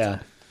gift. Yeah.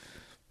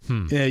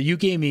 You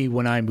gave me,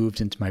 when I moved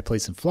into my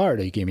place in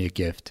Florida, you gave me a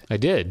gift. I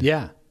did.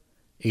 Yeah.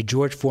 A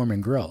George Foreman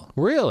grill.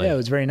 Really? Yeah, it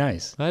was very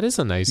nice. That is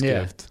a nice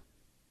Yeah. gift.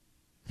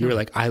 You were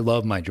like, I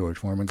love my George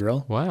Foreman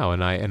grill. Wow,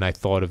 and I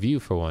thought of you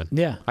for one.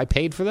 Yeah. I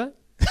paid for that?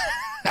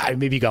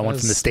 Maybe you got one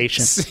from the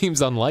station.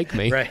 Seems unlike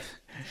me. Right.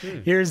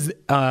 Here's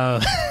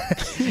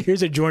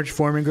a George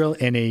Foreman grill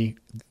and I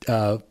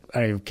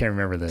can't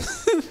remember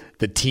this.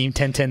 The team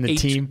 1010 the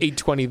team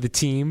 820 the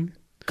team.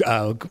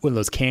 one of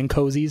those can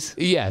cozies.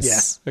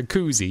 Yes. A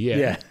koozie, yeah.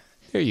 Yeah.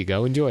 There you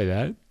go. Enjoy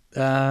that.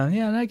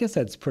 Yeah, I guess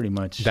that's pretty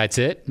much. That's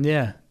it?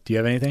 Yeah. Do you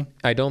have anything?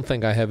 I don't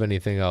think I have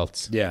anything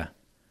else. Yeah.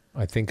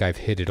 I think I've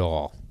hit it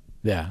all.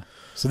 Yeah.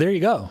 So there you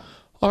go.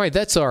 All right,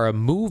 that's our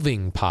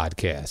moving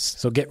podcast.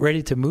 So get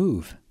ready to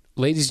move.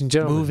 Ladies and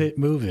gentlemen.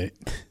 Move it.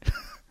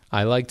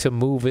 I like to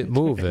move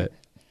it.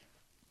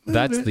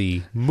 That's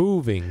the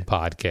moving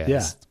podcast.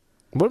 Yeah.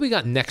 What do we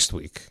got next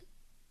week?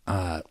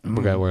 We're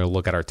gonna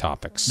look at our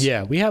topics.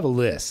 Yeah, we have a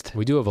list.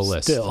 We do have a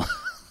list. Still.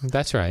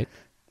 That's right.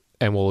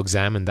 And we'll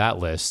examine that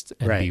list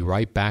and be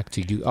right back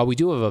to you. Oh, we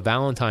do have a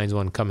Valentine's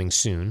one coming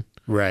soon.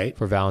 Right.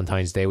 For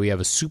Valentine's Day. We have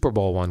a Super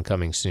Bowl one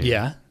coming soon.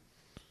 Yeah.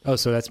 Oh,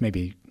 so that's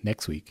maybe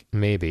next week.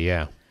 Maybe,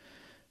 yeah.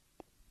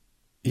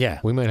 Yeah.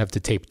 We might have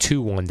to tape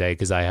 2 one day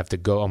because I have to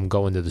go. I'm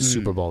going to the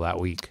Super Bowl that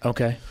week.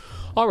 Okay.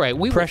 All right.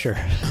 Pressure.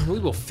 We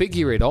will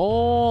figure it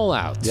all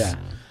out. Yeah.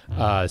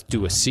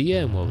 Do a see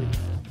ya and we'll leave.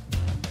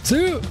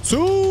 See you.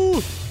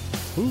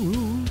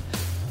 Ooh.